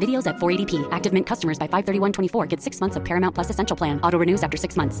speeds. Videos at 480p. Active Mint customers by 531.24 get 6 months of Paramount Plus Essential Plan. Auto renews after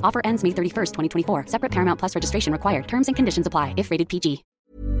 6 months. Offer ends May 31st, 2024. Separate Paramount Plus registration required. Terms and conditions apply if rated PG.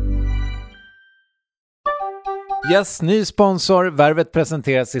 Yes, ny sponsor. Värvet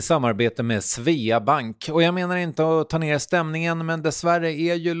presenteras i samarbete med Svea Bank. Och jag menar inte att ta ner stämningen, men dessvärre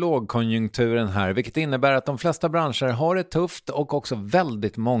är ju lågkonjunkturen här, vilket innebär att de flesta branscher har det tufft och också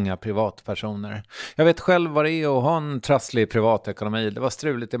väldigt många privatpersoner. Jag vet själv vad det är att ha en trasslig privatekonomi. Det var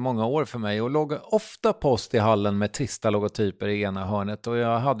struligt i många år för mig och låg ofta post i hallen med trista logotyper i ena hörnet. Och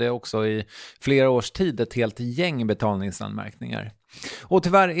jag hade också i flera års tid ett helt gäng betalningsanmärkningar. Och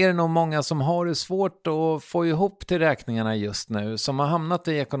tyvärr är det nog många som har det svårt att få ihop till räkningarna just nu, som har hamnat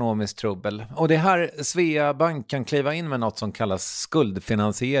i ekonomiskt trubbel. Och det här Svea Bank kan kliva in med något som kallas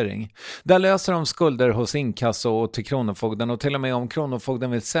skuldfinansiering. Där löser de skulder hos inkasso och till Kronofogden, och till och med om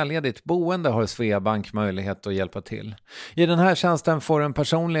Kronofogden vill sälja ditt boende har Svea Bank möjlighet att hjälpa till. I den här tjänsten får du en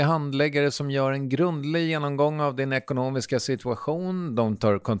personlig handläggare som gör en grundlig genomgång av din ekonomiska situation. De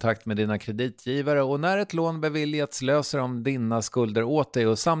tar kontakt med dina kreditgivare och när ett lån beviljats löser de dina skulder åt dig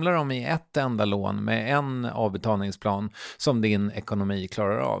och samlar dem i ett enda lån med en avbetalningsplan som din ekonomi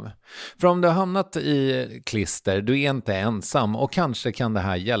klarar av. För om du har hamnat i klister, du är inte ensam och kanske kan det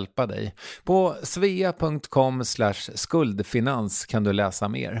här hjälpa dig. På svea.com/skuldfinans kan du läsa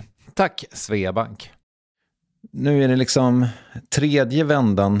mer. Tack Svea Bank. Nu är det liksom tredje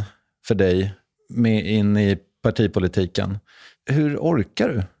vändan för dig med in i partipolitiken. Hur orkar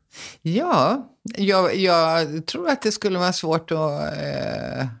du? Ja, jag tror att det skulle vara svårt att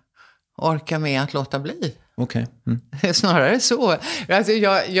orka med att låta bli. Okej. Snarare så. Alltså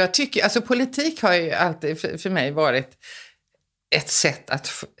jag tycker, alltså politik har ju alltid för mig varit ett sätt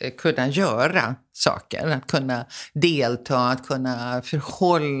att kunna göra saker, att kunna delta, att kunna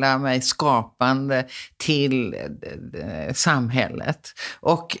förhålla mig skapande till samhället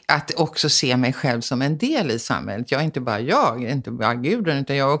och att också se mig själv som en del i samhället. Jag är inte bara Gudrun,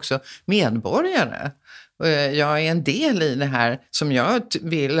 utan jag är också medborgare. Jag är en del i det här som jag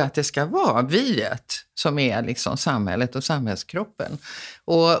vill att det ska vara, viet som är liksom samhället och samhällskroppen.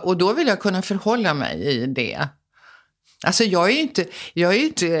 Och då vill jag kunna förhålla mig i det. Alltså jag är ju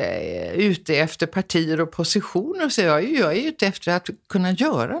inte ute efter partier och positioner, så jag är ute efter att kunna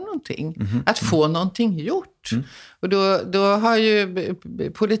göra någonting, att få någonting gjort. Och då har ju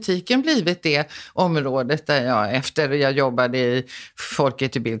politiken blivit det området där jag jobbade i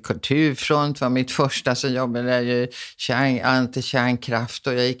Folket i Bild Kulturfront, var mitt första, så jobbade jag ju anti-kärnkraft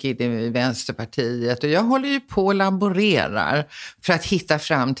och jag gick in i Vänsterpartiet och jag håller ju på och laborerar för att hitta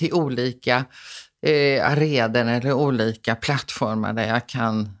fram till olika arenor eller olika plattformar där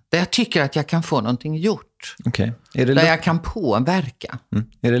jag tycker att jag kan få någonting gjort. Okay. Där jag kan påverka.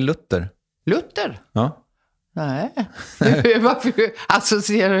 Är det Luther? Luther? Ja. Nej. Varför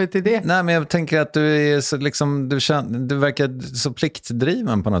associerar du till det? Nej, men jag tänker att du är så liksom, du verkar så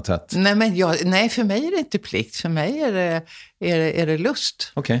pliktdriven på något sätt. Nej, för mig är det inte plikt. För mig är det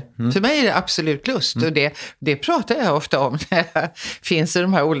lust. Okay. För mig är det absolut lust. Och det pratar jag ofta om. Finns i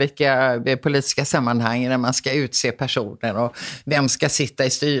de här olika politiska sammanhangen där man ska utse personer och vem ska sitta i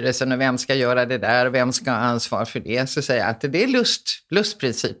styrelsen och vem ska göra det där och vem ska ha ansvar för det. Så säger jag att det är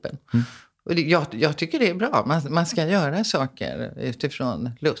lustprincipen. Och jag tycker det är bra. Man ska göra saker utifrån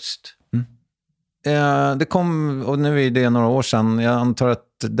lust. Det kom, och nu är det några år sedan. Jag antar att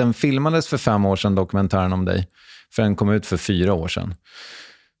den filmades för 5 år sedan, dokumentären om dig. För den kom ut för 4 år sedan.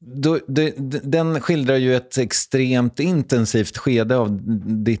 Den skildrar ju ett extremt intensivt skede av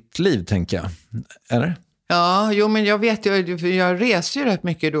ditt liv, tänker jag. Eller? Ja, men jag vet ju, jag reste ju rätt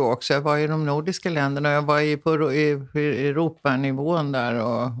mycket då också. Jag var i de nordiska länderna och jag var ju på Europanivån där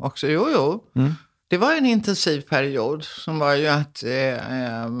och också, Det var en intensiv period som var ju att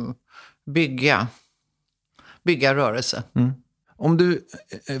bygga rörelse.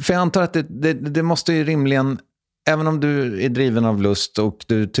 För jag antar att det måste ju rimligen, även om du är driven av lust och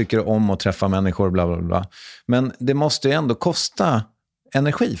du tycker om att träffa människor, bla bla bla, men det måste ju ändå kosta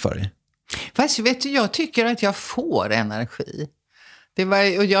energi för dig. Fast vet du, jag tycker att jag får energi.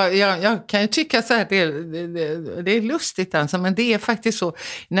 Och jag kan ju tycka så här, det är lustigt alltså, men det är faktiskt så.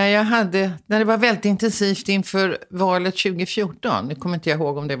 När det var väldigt intensivt inför valet 2014, nu kommer inte jag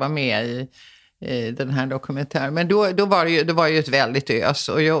ihåg om det var med i den här dokumentären. Men då var det ju ett väldigt ös.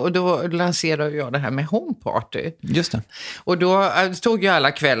 Och då lanserade jag det här med homeparty. Just det. Och då tog ju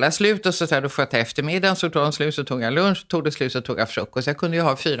alla kvällar slut och så då får jag ta eftermiddagen, så tog de slut, så tog jag lunch, tog det slut så tog jag frukost. Jag kunde ju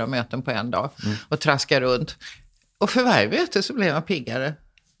ha 4 möten på en dag och traska runt. Och för varje möte så blev jag piggare.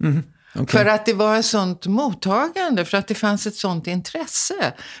 Okay. För att det var ett sånt mottagande, för att det fanns ett sånt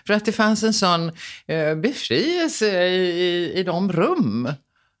intresse, för att det fanns en sån befrielse i de rum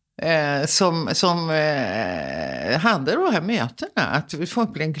som hade de här mötena, att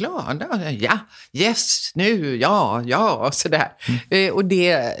folk blev glada. Ja, yes, nu, ja, och sådär. Och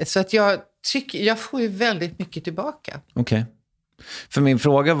så att jag får ju väldigt mycket tillbaka. Okej. För min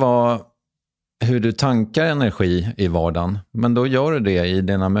fråga var hur du tankar energi i vardagen. Men då gör du det i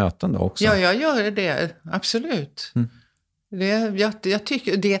dina möten då också? Ja, jag gör det. Absolut. Jag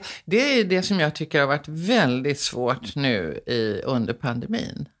tycker, det är det som jag tycker har varit väldigt svårt nu under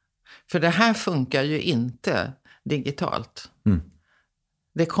pandemin. För det här funkar ju inte digitalt.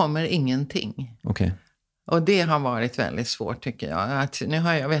 Det kommer ingenting. Okej. Och det har varit väldigt svårt tycker jag.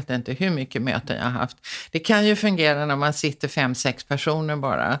 Jag vet inte hur mycket möten jag har haft. Det kan ju fungera när man sitter 5-6 personer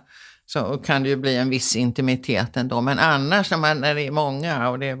bara. Så kan det ju bli en viss intimitet ändå. Men annars när det är många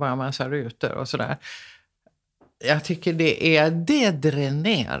och det är bara massa rutor och sådär. Jag tycker det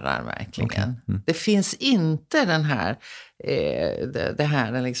dränerar verkligen. Okay. Det finns inte det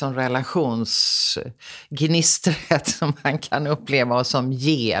här liksom relationsgnistret som man kan uppleva och som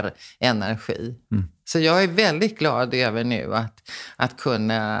ger energi. Så jag är väldigt glad över nu att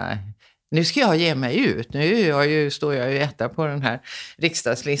kunna... Nu ska jag ge mig ut. Nu står jag ju etta på den här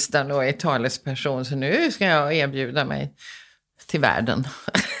riksdagslistan och är talesperson. Så nu ska jag erbjuda mig till världen.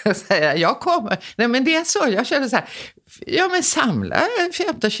 Jag kommer. Nej men det är så. Jag känner så här. Ja men samla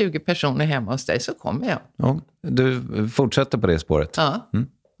 15-20 personer hemma hos dig så kommer jag. Ja, du fortsätter på det spåret. Ja,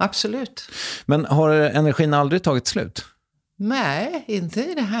 absolut. Men har energin aldrig tagit slut? Nej, inte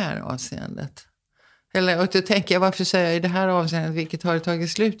i det här avseendet. Och då tänker jag, varför säger jag i det här avseendet, vilket har det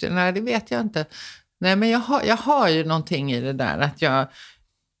tagit slut? Nej, det vet jag inte. Nej, men jag har ju någonting i det där, att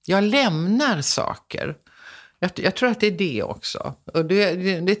jag lämnar saker. Jag tror att det är det också. Och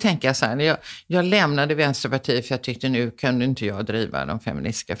det tänker jag så här, jag lämnade Vänsterpartiet för jag tyckte nu kan inte jag driva de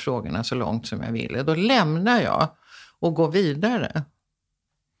feministiska frågorna så långt som jag ville. Då lämnar jag och går vidare.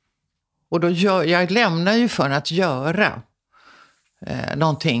 Och då jag lämnar ju för att göra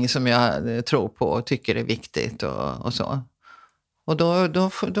någonting som jag tror på och tycker är viktigt och så. Och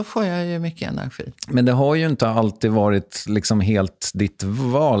då får jag ju mycket energi. Men det har ju inte alltid varit liksom helt ditt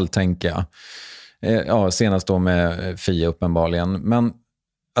val, tänker jag. Ja, senast då med Fia uppenbarligen. Men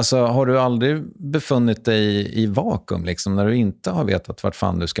alltså, har du aldrig befunnit dig i vakuum liksom, när du inte har vetat vart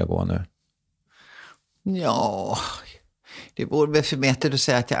fan du ska gå nu? Ja, det vore väl förmätet att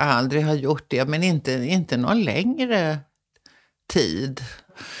säga att jag aldrig har gjort det. Men inte någon längre tid.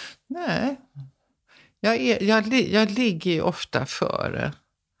 Nej. Jag ligger ju ofta före.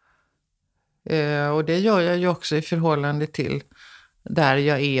 Och det gör jag ju också i förhållande till där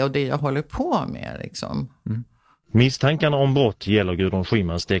jag är och det jag håller på med. Liksom. Misstankarna om brott gäller Gudrun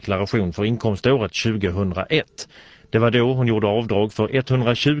Schymans deklaration för inkomståret 2001. Det var då hon gjorde avdrag för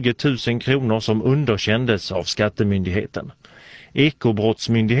 120 000 kronor som underkändes av Skattemyndigheten.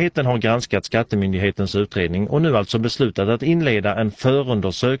 Ekobrottsmyndigheten har granskat Skattemyndighetens utredning och nu alltså beslutat att inleda en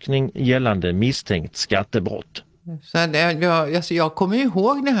förundersökning gällande misstänkt skattebrott. Så jag kommer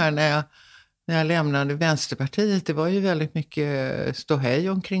ihåg det här när jag lämnade Vänsterpartiet. Det var ju väldigt mycket ståhej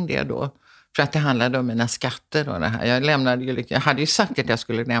omkring det då. För att det handlade om mina skatter och det här. Jag hade ju sagt att jag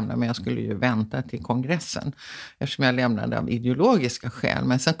skulle lämna, men jag skulle ju vänta till kongressen. Eftersom jag lämnade av ideologiska skäl.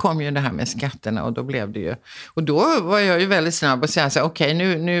 Men sen kom ju det här med skatterna och då blev det ju... Och då var jag ju väldigt snabb och säga så här, okej,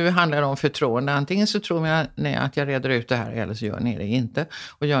 nu handlar det om förtroende. Antingen så tror ni att jag reder ut det här eller så gör ni det inte.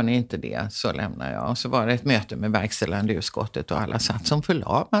 Och gör ni inte det så lämnar jag. Och så var det ett möte med verkställande utskottet och alla satt som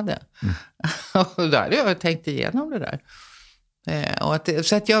förlamade. Och då hade jag tänkt igenom det där.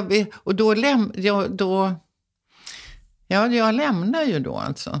 Jag lämnar ju då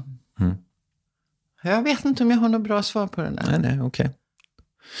alltså. Jag vet inte om jag har något bra svar på det där. Nej, okej.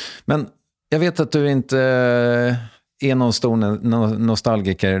 Men jag vet att du inte är någon stor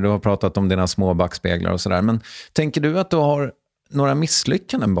nostalgiker. Du har pratat om dina små backspeglar och sådär. Men tänker du att du har några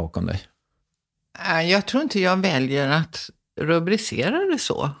misslyckanden bakom dig? Jag tror inte jag väljer att rubricera det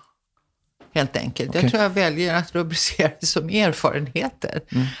så. Helt enkelt. Okay. Jag tror jag väljer att rubricera det som erfarenheter.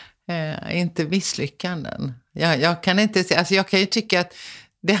 Inte misslyckanden. Jag kan inte säga, alltså jag kan ju tycka att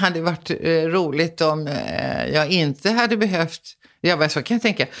det hade varit roligt om jag inte hade behövt Ja, så kan jag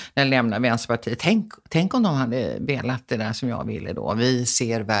tänka när jag lämnar Vänsterpartiet. Tänk om de hade velat det där som jag ville då. Vi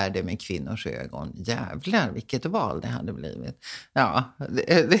ser världen med kvinnors ögon. Jävlar, vilket val det hade blivit. Ja,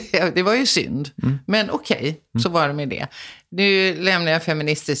 det var ju synd. Men okej, så var det med det. Nu lämnar jag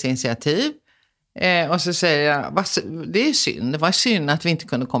Feministiskt initiativ. Och så säger jag, det är synd. Det var synd att vi inte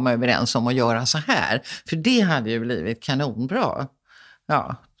kunde komma överens om att göra så här. För det hade ju blivit kanonbra.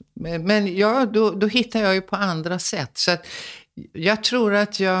 Ja, men då hittar jag ju på andra sätt. Så att jag tror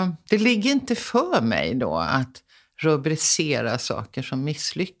att det ligger inte för mig då att rubricera saker som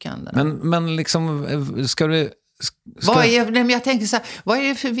misslyckanden. Men liksom, jag tänker så här, vad är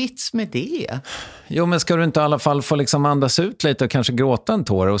det för vits med det? Jo, men ska du inte i alla fall få liksom andas ut lite och kanske gråta en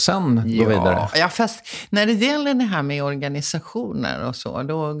tår och sen gå vidare? Ja, fast när det gäller det här med organisationer och så,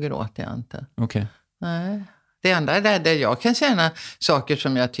 då gråter jag inte. Okej. Nej. Det enda är där jag kan känna saker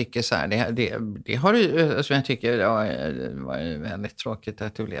som jag tycker så här, det har ju, som jag tycker det var ju väldigt tråkigt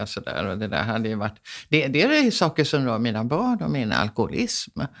att det blev så där, och det där hade ju varit, det är ju saker som rör mina barn och min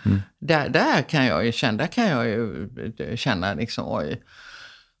alkoholism. Där kan jag ju känna liksom, oj,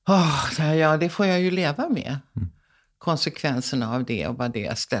 det får jag ju leva med. Konsekvenserna av det och vad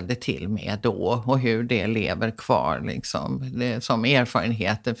det ställde till med då och hur det lever kvar liksom, det, som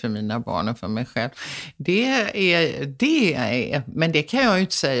erfarenheter för mina barn och för mig själv. Men det kan jag ju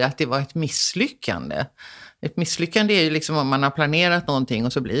inte säga att det var ett misslyckande. Ett misslyckande är ju liksom om man har planerat någonting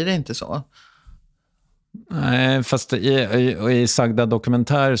och så blir det inte så. Nej, fast i sagda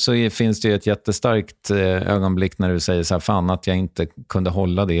dokumentär så finns det ju ett jättestarkt ögonblick när du säger så här, fan att jag inte kunde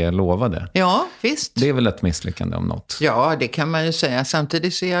hålla det jag lovade. Ja, visst. Det är väl ett misslyckande om något? Ja, det kan man ju säga.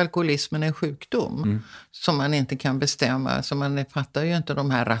 Samtidigt så är alkoholismen en sjukdom som man inte kan bestämma. Så man fattar ju inte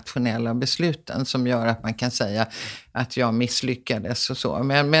de här rationella besluten som gör att man kan säga att jag misslyckades och så.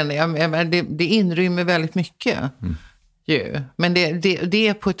 Men det inrymmer väldigt mycket. Men det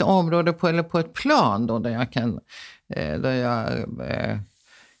är på ett område eller på ett plan då, där jag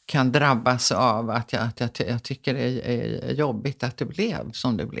kan drabbas av att jag tycker det är jobbigt att det blev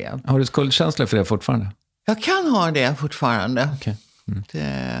som det blev. Har du skuldkänsla för det fortfarande? Jag kan ha det fortfarande. Okay.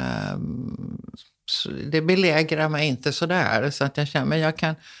 Det belägrar mig inte så där, så att jag känner, men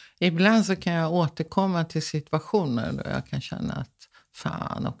ibland så kan jag återkomma till situationer där jag kan känna att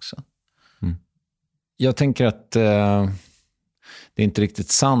fan också. Jag tänker att det är inte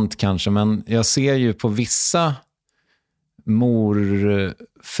riktigt sant kanske, men jag ser ju på vissa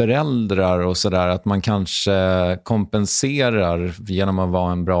morföräldrar och sådär att man kanske kompenserar genom att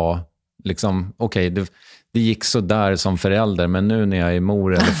vara en bra, liksom, okej, det gick så där som förälder, men nu när jag är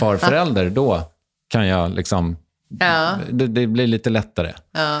mor eller farförälder, då kan jag liksom, det blir lite lättare.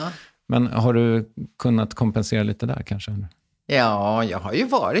 Ja. Men har du kunnat kompensera lite där kanske? Ja, jag har ju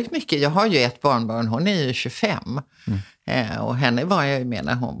varit mycket. Jag har ju ett barnbarn, hon är ju 25. Och henne var jag ju med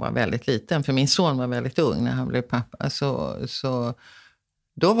när hon var väldigt liten. För min son var väldigt ung när han blev pappa. Så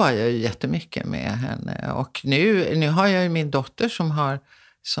då var jag ju jättemycket med henne. Och nu har jag ju min dotter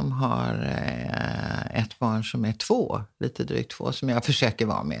som har ett barn som är 2, lite drygt 2, som jag försöker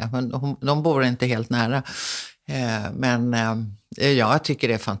vara med. Men de bor inte helt nära. Men jag tycker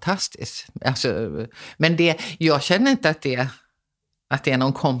det är fantastiskt. Alltså, men jag känner inte att det är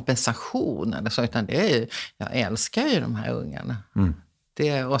någon kompensation eller så, utan jag älskar ju de här ungarna.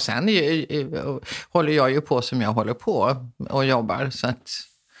 Och sen håller jag ju på som jag håller på och jobbar, så att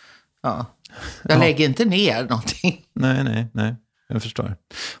jag lägger inte ner någonting. Nej, jag förstår.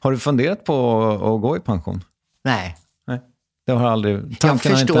 Har du funderat på att gå i pension? Nej. Det har aldrig, jag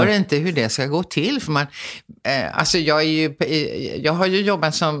förstår inte hur det ska gå till, för alltså jag har ju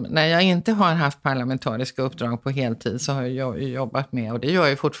jobbat som, när jag inte har haft parlamentariska uppdrag på heltid, så har jag jobbat med, och det gör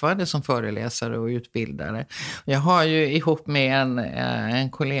jag fortfarande som föreläsare och utbildare. Jag har ju ihop med en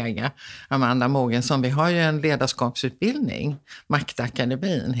kollega, Amanda Mogensson, vi har ju en ledarskapsutbildning,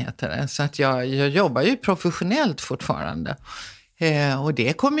 Maktakademin heter det, så att jag jobbar ju professionellt fortfarande. Och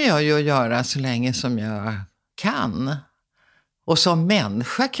det kommer jag ju att göra så länge som jag kan. Och som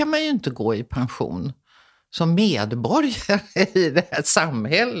människa kan man ju inte gå i pension. Som medborgare i det här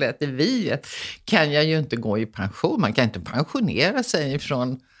samhället, i viet, kan jag ju inte gå i pension. Man kan inte pensionera sig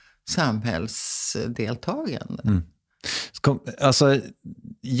från samhällsdeltagande. Alltså,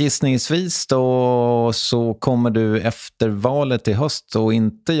 gissningsvis då så kommer du efter valet i höst och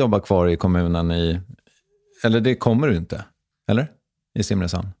inte jobba kvar i kommunen eller det kommer du inte, eller? I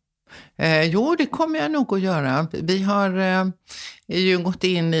Simrishamn? Jo, det kommer jag nog att göra. Vi har ju gått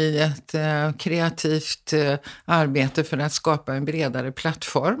in i ett kreativt arbete för att skapa en bredare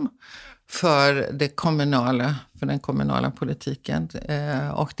plattform för den kommunala politiken.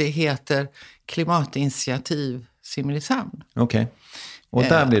 Och det heter Klimatinitiativ Simrishamn. Okej. Och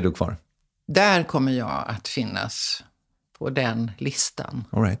där blir du kvar? Där kommer jag att finnas på den listan.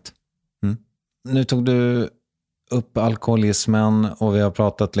 All right. Nu tog du upp alkoholismen och vi har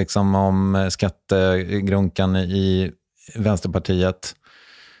pratat liksom om skattegrunkan i Vänsterpartiet.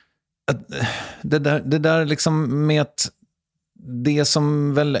 Det där liksom med det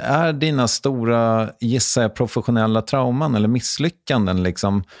som väl är dina stora, gissar jag, professionella trauman eller misslyckanden,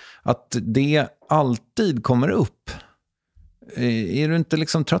 liksom, att det alltid kommer upp. Är du inte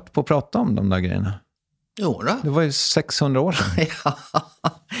liksom trött på att prata om de där grejerna? Jo då. Det var ju 600 år sedan. Ja,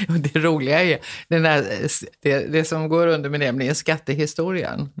 och det roliga är det som går under med nämligen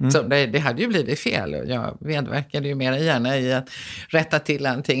skattehistorien. Så det hade ju blivit fel. Och jag medverkade ju mer gärna i att rätta till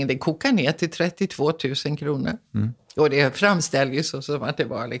allting. Det kokar ner till 32 000 kronor. Och det framställdes ju som att det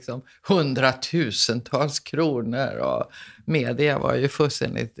var liksom 100 000-tals kronor. Och media var ju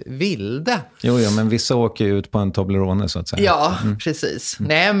fullständigt vilda. Jo, men vissa åker ju ut på en Toblerone så att säga. Ja, precis.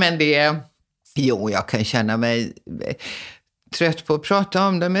 Nej, men jag kan känna mig trött på att prata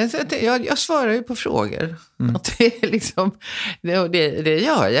om det, men jag svarar ju på frågor. Och det är liksom, det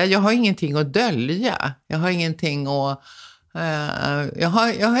gör jag. Jag har ingenting att dölja. Jag har ingenting att jag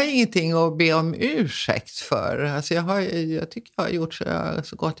har ingenting att be om ursäkt för. Alltså jag tycker jag har gjort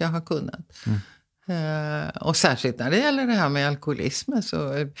så gott jag har kunnat. Och särskilt när det gäller det här med alkoholism, så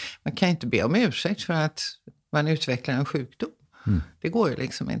man kan inte be om ursäkt för att man utvecklar en sjukdom. Det går ju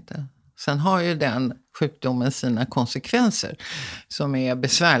liksom inte. Sen har ju den sjukdomen sina konsekvenser som är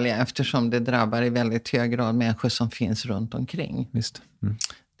besvärliga eftersom det drabbar i väldigt hög grad människor som finns runt omkring. Visst.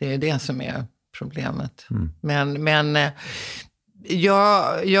 Det är det som är problemet. Men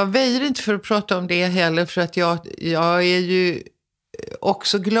jag väjer inte för att prata om det heller, för att jag är ju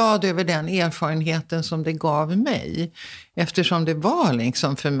också glad över den erfarenheten som det gav mig. Eftersom det var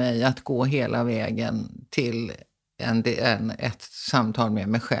liksom för mig att gå hela vägen till ett samtal med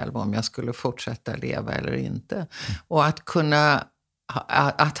mig själv om jag skulle fortsätta leva eller inte. Och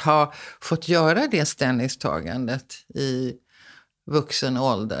att ha fått göra det ställningstagandet i vuxen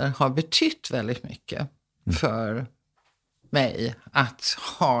ålder har betytt väldigt mycket för mig. Att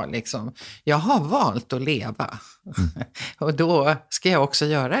jag har valt att leva. Och då ska jag också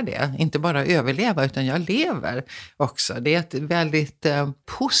göra det. Inte bara överleva, utan jag lever också. Det är ett väldigt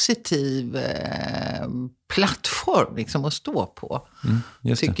positiv plattform liksom att stå på,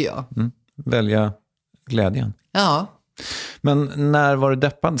 tycker jag. Välja glädjen. Ja. Men när var du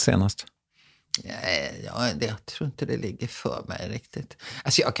deppad senast? Jag tror inte det ligger för mig riktigt.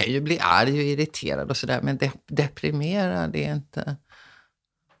 Alltså jag kan ju bli arg och irriterad och sådär, men deprimerad är inte...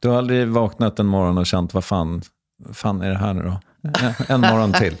 Du har aldrig vaknat en morgon och känt, vad fan är det här nu då? En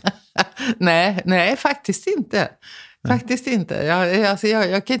morgon till. Nej, faktiskt inte. Faktiskt inte.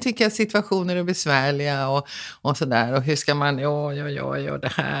 Jag kan tycka att situationer är besvärliga och sådär. Och hur ska man, jag gör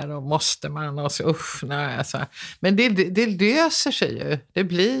det här och måste man och så, nej. Alltså. Men det löser sig ju. Det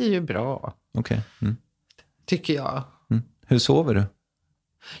blir ju bra. Okej. Tycker jag. Hur sover du?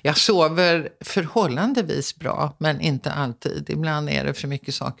 Jag sover förhållandevis bra, men inte alltid. Ibland är det för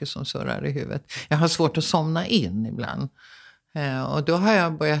mycket saker som surrar i huvudet. Jag har svårt att somna in ibland. Och då har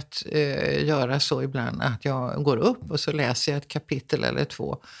jag börjat göra så ibland att jag går upp och så läser jag ett kapitel eller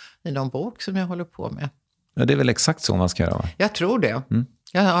 2 i någon bok som jag håller på med. Ja, det är väl exakt så man ska göra, va? Jag tror det.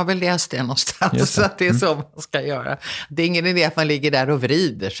 Jag har väl läst det någonstans, så att det är så man ska göra. Det är ingen idé att man ligger där och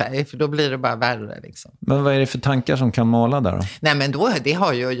vrider sig, för då blir det bara värre. Liksom. Men vad är det för tankar som kan mala där då? Nej, men det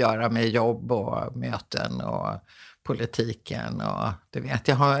har ju att göra med jobb och möten och politiken. Och du vet,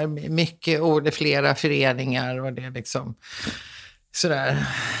 jag har mycket flera föreningar och det är liksom sådär.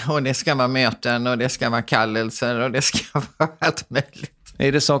 Och det ska vara möten och det ska vara kallelser och det ska vara allt möjligt.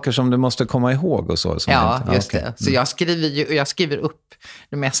 Är det saker som du måste komma ihåg och så? Ja, just det. Så jag skriver upp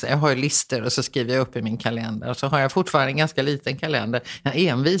det mesta. Jag har ju listor och så skriver jag upp i min kalender. Och så har jag fortfarande en ganska liten kalender. Jag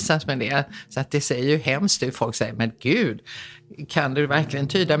envisas med det. Så att det säger ju hemskt ut. Folk säger, men gud, kan du verkligen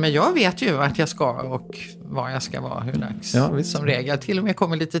tyda? Men jag vet ju vart jag ska och var jag ska vara, hur dags. Ja, visst. Som regel. Till och med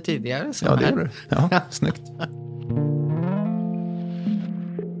kommer lite tidigare. Ja, det gjorde du. Ja, snyggt.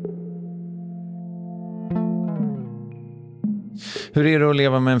 Hur är det att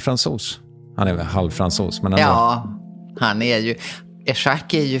leva med en fransos? Han är väl halvfransos, men ändå. Ja, han är ju...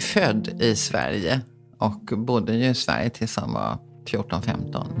 Jacques är ju född i Sverige och bodde ju i Sverige tills han var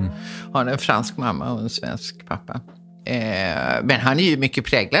 14-15. Har en fransk mamma och en svensk pappa. Men han är ju mycket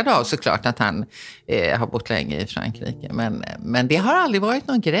präglad av såklart att han har bott länge i Frankrike. Men det har aldrig varit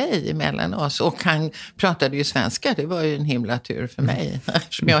någon grej mellan oss. Och han pratade ju svenska, det var ju en himla tur för mig.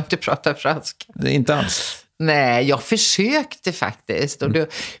 Eftersom jag inte pratar franska. Det är inte alls. Nej, jag försökte faktiskt. Och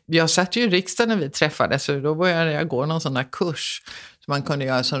jag satt ju i riksdagen när vi träffades, så då började jag gå någon sån där kurs som man kunde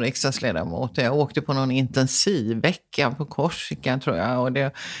göra som riksdagsledamot. Jag åkte på någon intensivvecka på Korsika, tror jag.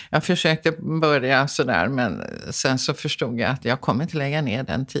 Och jag försökte börja sådär, men sen så förstod jag att jag kommer inte lägga ner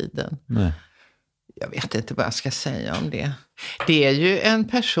den tiden. Nej. Jag vet inte vad jag ska säga om det. Det är ju en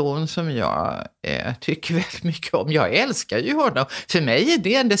person som jag tycker väldigt mycket om. Jag älskar ju honom. För mig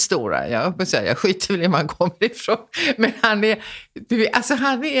är det stora. Jag skiter väl i man kommer ifrån. Men han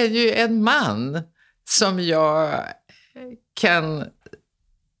är ju en man som jag kan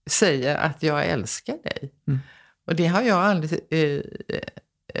säga att jag älskar dig. Mm. Och det har jag aldrig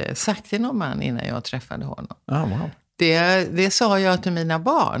sagt till någon man innan jag träffade honom. Oh, wow. Det sa jag till mina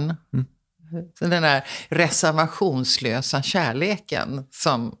barn. Mm. Den där reservationslösa kärleken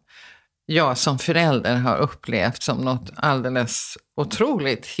som jag som förälder har upplevt som något alldeles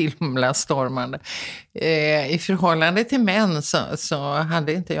otroligt himlastormande. I förhållande till män så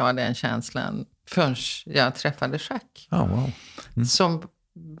hade inte jag den känslan förrän jag träffade Jacques. Oh, wow. Som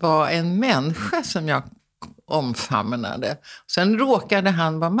var en människa som jag omfamnade. Sen råkade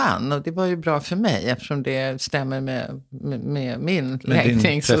han vara man, och det var ju bra för mig eftersom det stämmer med min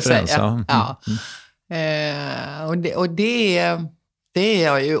läggning, så att säga. Ja. Och det är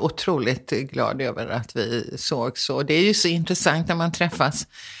jag ju otroligt glad över att vi såg så. Det är ju så intressant när man träffas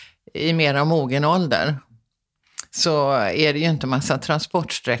i mer mogen ålder. Så är det ju inte massa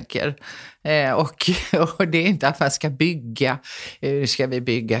transportsträckor. Och det är inte att man ska bygga. Ska vi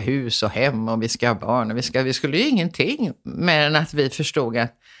bygga hus och hem och vi ska ha barn. Och vi skulle ju ingenting mer än att vi förstod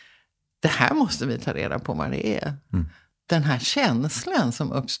att det här måste vi ta reda på vad det är. Mm. Den här känslan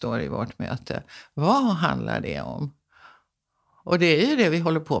som uppstår i vårt möte. Vad handlar det om? Och det är ju det vi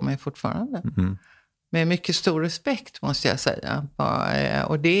håller på med fortfarande. Mm. Med mycket stor respekt, måste jag säga.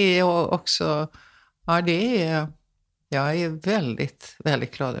 Och det är också... Ja, det är... Jag är väldigt,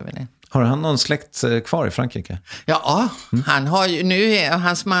 väldigt glad över det. Har han någon släkt kvar i Frankrike? Ja, han har ju...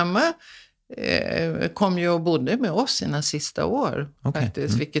 Hans mamma kom ju och bodde med oss sina sista år. Okay.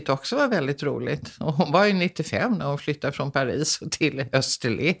 Faktiskt, vilket också var väldigt roligt. Och hon var ju 95 när hon flyttade från Paris till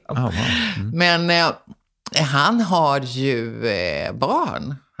Österlen. Oh, wow. Men han har ju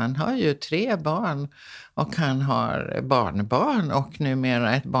barn. Han har ju 3 barn. Och han har barnbarn och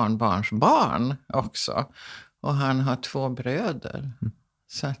numera ett barnbarnsbarn också. Och han har 2 bröder. Mm.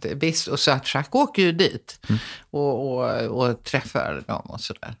 Så att, visst, och så att Jacques åker ju dit och träffar dem och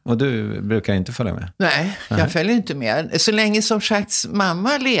sådär. Och du brukar inte följa med? Nej, jag följer inte med. Så länge som Jacques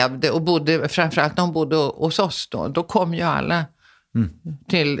mamma levde och bodde, framförallt när hon bodde hos oss då kom ju alla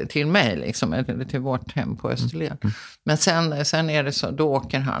till mig, liksom, till vårt hem på Österlen. Mm. Men sen är det så, då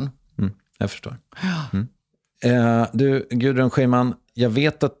åker han. Mm, jag förstår. Mm. Du, Gudrun Schyman, jag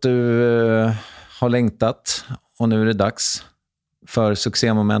vet att du har längtat och nu är det dags för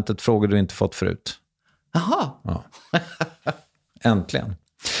succémomentet Frågor du inte fått förut. Jaha. Ja. Äntligen.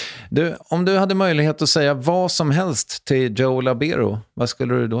 Du, om du hade möjlighet att säga vad som helst till Joe Labero, vad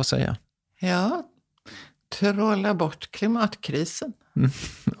skulle du då säga? Ja, trolla bort klimatkrisen.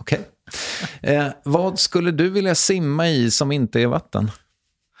 Okej. Vad skulle du vilja simma i som inte är vatten?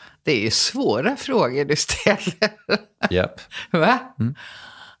 Det är ju svåra frågor du ställer. Japp. Va? Mm.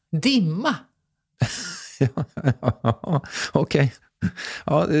 Dimma. Okej.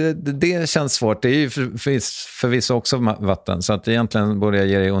 Ja, det känns svårt. Det är ju förvisso också vatten, så att egentligen borde jag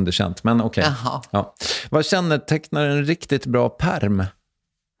ge dig underkänt. Men okej. Ja. Vad kännetecknar en riktigt bra perm?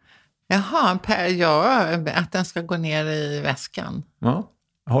 Jaha, att den ska gå ner i väskan. Ja.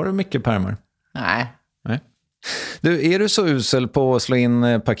 Har du mycket permar? Nej. Du, är du så usel på att slå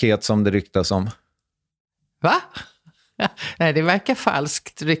in paket som det ryktas om? Va? Nej, det verkar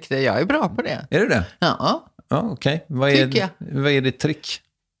falskt rykte. Jag är bra på det. Är du det? Ja. Ja, okej. Vad är ditt trick?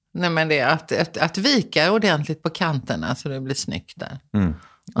 Nej, men det är att vika ordentligt på kanterna så det blir snyggt där. Mm.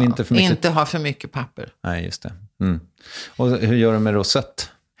 Och inte ha för mycket papper. Nej, just det. Mm. Och hur gör du med rosett?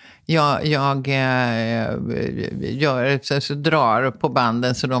 Jag drar på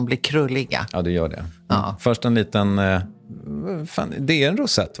banden så de blir krulliga. Ja, du gör det. Ja. Först en liten... det är en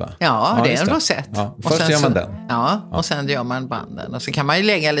rosett, va? Ja, det är en rosett. Ja, först gör man den. Ja, och sen gör man banden. Och så kan man ju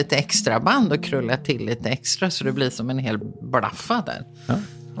lägga lite extra band och krulla till lite extra så det blir som en hel blaffa där. Ja,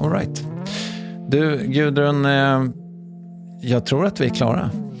 all right. Du, Gudrun, jag tror att vi är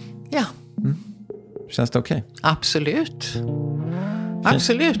klara. Ja. Mm. Känns det okej? Absolut. Fint.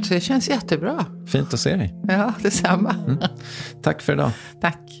 Absolut, det känns jättebra. Fint att se dig. Ja, detsamma. Mm. Tack för idag.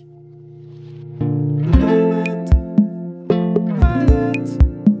 Tack.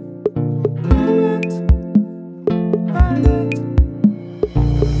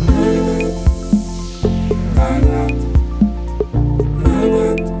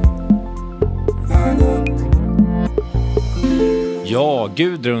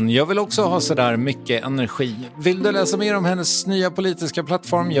 Gudrun, jag vill också ha sådär mycket energi. Vill du läsa mer om hennes nya politiska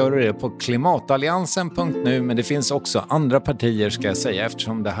plattform gör du det på klimatalliansen.nu, men det finns också andra partier ska jag säga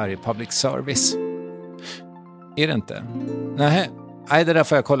eftersom det här är public service. Är det inte? Nej, det där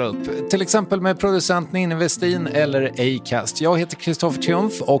får jag kolla upp. Till exempel med producenten Investin eller Acast. Jag heter Kristoffer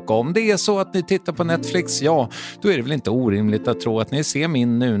Triumf och om det är så att ni tittar på Netflix, ja, då är det väl inte orimligt att tro att ni ser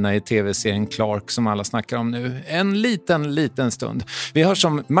min nuna i tv-serien Clark som alla snackar om nu. En liten stund. Vi hörs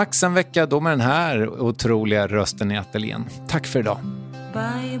om max en vecka då med den här otroliga rösten i ateljén. Tack för idag.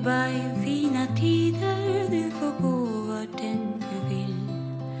 Bye bye fina tider, du får gå vart än du vill.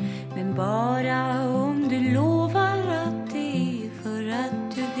 Men bara om du lovar att det är för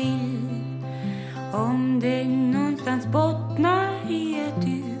att du vill. Om det någonstans bottnar i att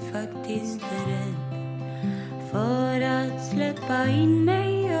du faktiskt är rädd för att släppa in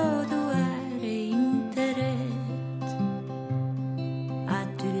mig, ja då är det inte rätt.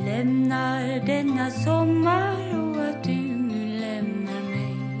 Att du lämnar denna sommar och att du nu lämnar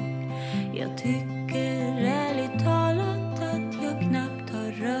mig. Jag tycker ärligt talat att jag knappt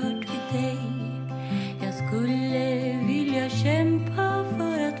har rört vid dig. Jag skulle vilja kämpa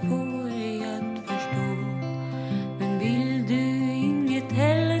för att få dig att förstå. Men vill du inget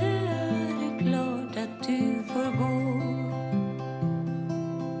hellre är det klart att du får gå.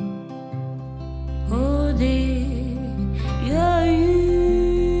 Och det gör ju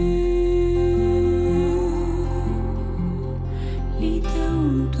lite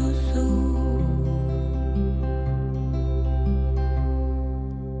ont och så.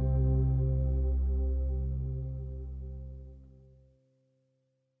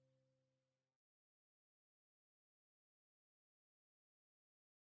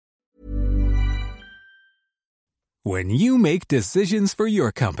 When you make decisions for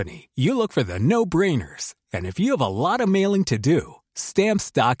your company, you look for the no-brainers. And if you have a lot of mailing to do,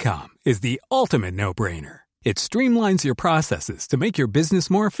 Stamps.com is the ultimate no-brainer. It streamlines your processes to make your business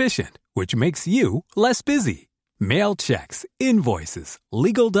more efficient, which makes you less busy. Mail checks, invoices,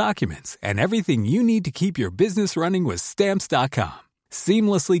 legal documents, and everything you need to keep your business running with Stamps.com.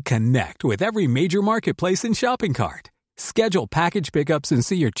 Seamlessly connect with every major marketplace and shopping cart. Schedule package pickups and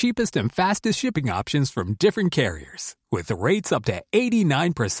see your cheapest and fastest shipping options from different carriers. With rates up to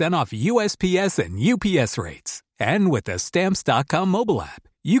 89% off USPS and UPS rates. And with the Stamps.com mobile app,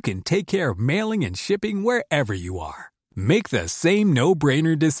 you can take care of mailing and shipping wherever you are. Make the same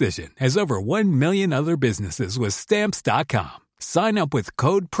no-brainer decision as over 1 million other businesses with Stamps.com. Sign up with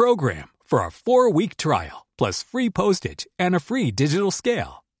code PROGRAM for a 4-week trial, plus free postage and a free digital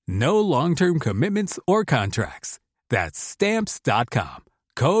scale. No long-term commitments or contracts. That's Stamps.com.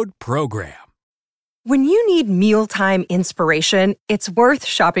 Code PROGRAM. When you need mealtime inspiration, it's worth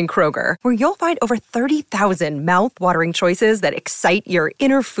shopping Kroger, where you'll find over 30,000 mouth-watering choices that excite your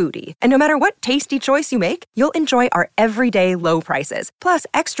inner foodie. And no matter what tasty choice you make, you'll enjoy our everyday low prices, plus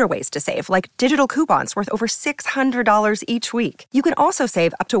extra ways to save, like digital coupons worth over $600 each week. You can also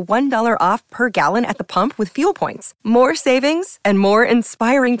save up to $1 off per gallon at the pump with fuel points. More savings and more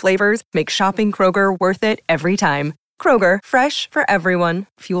inspiring flavors make shopping Kroger worth it every time. Kroger, fresh for everyone.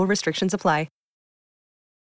 Fuel restrictions apply.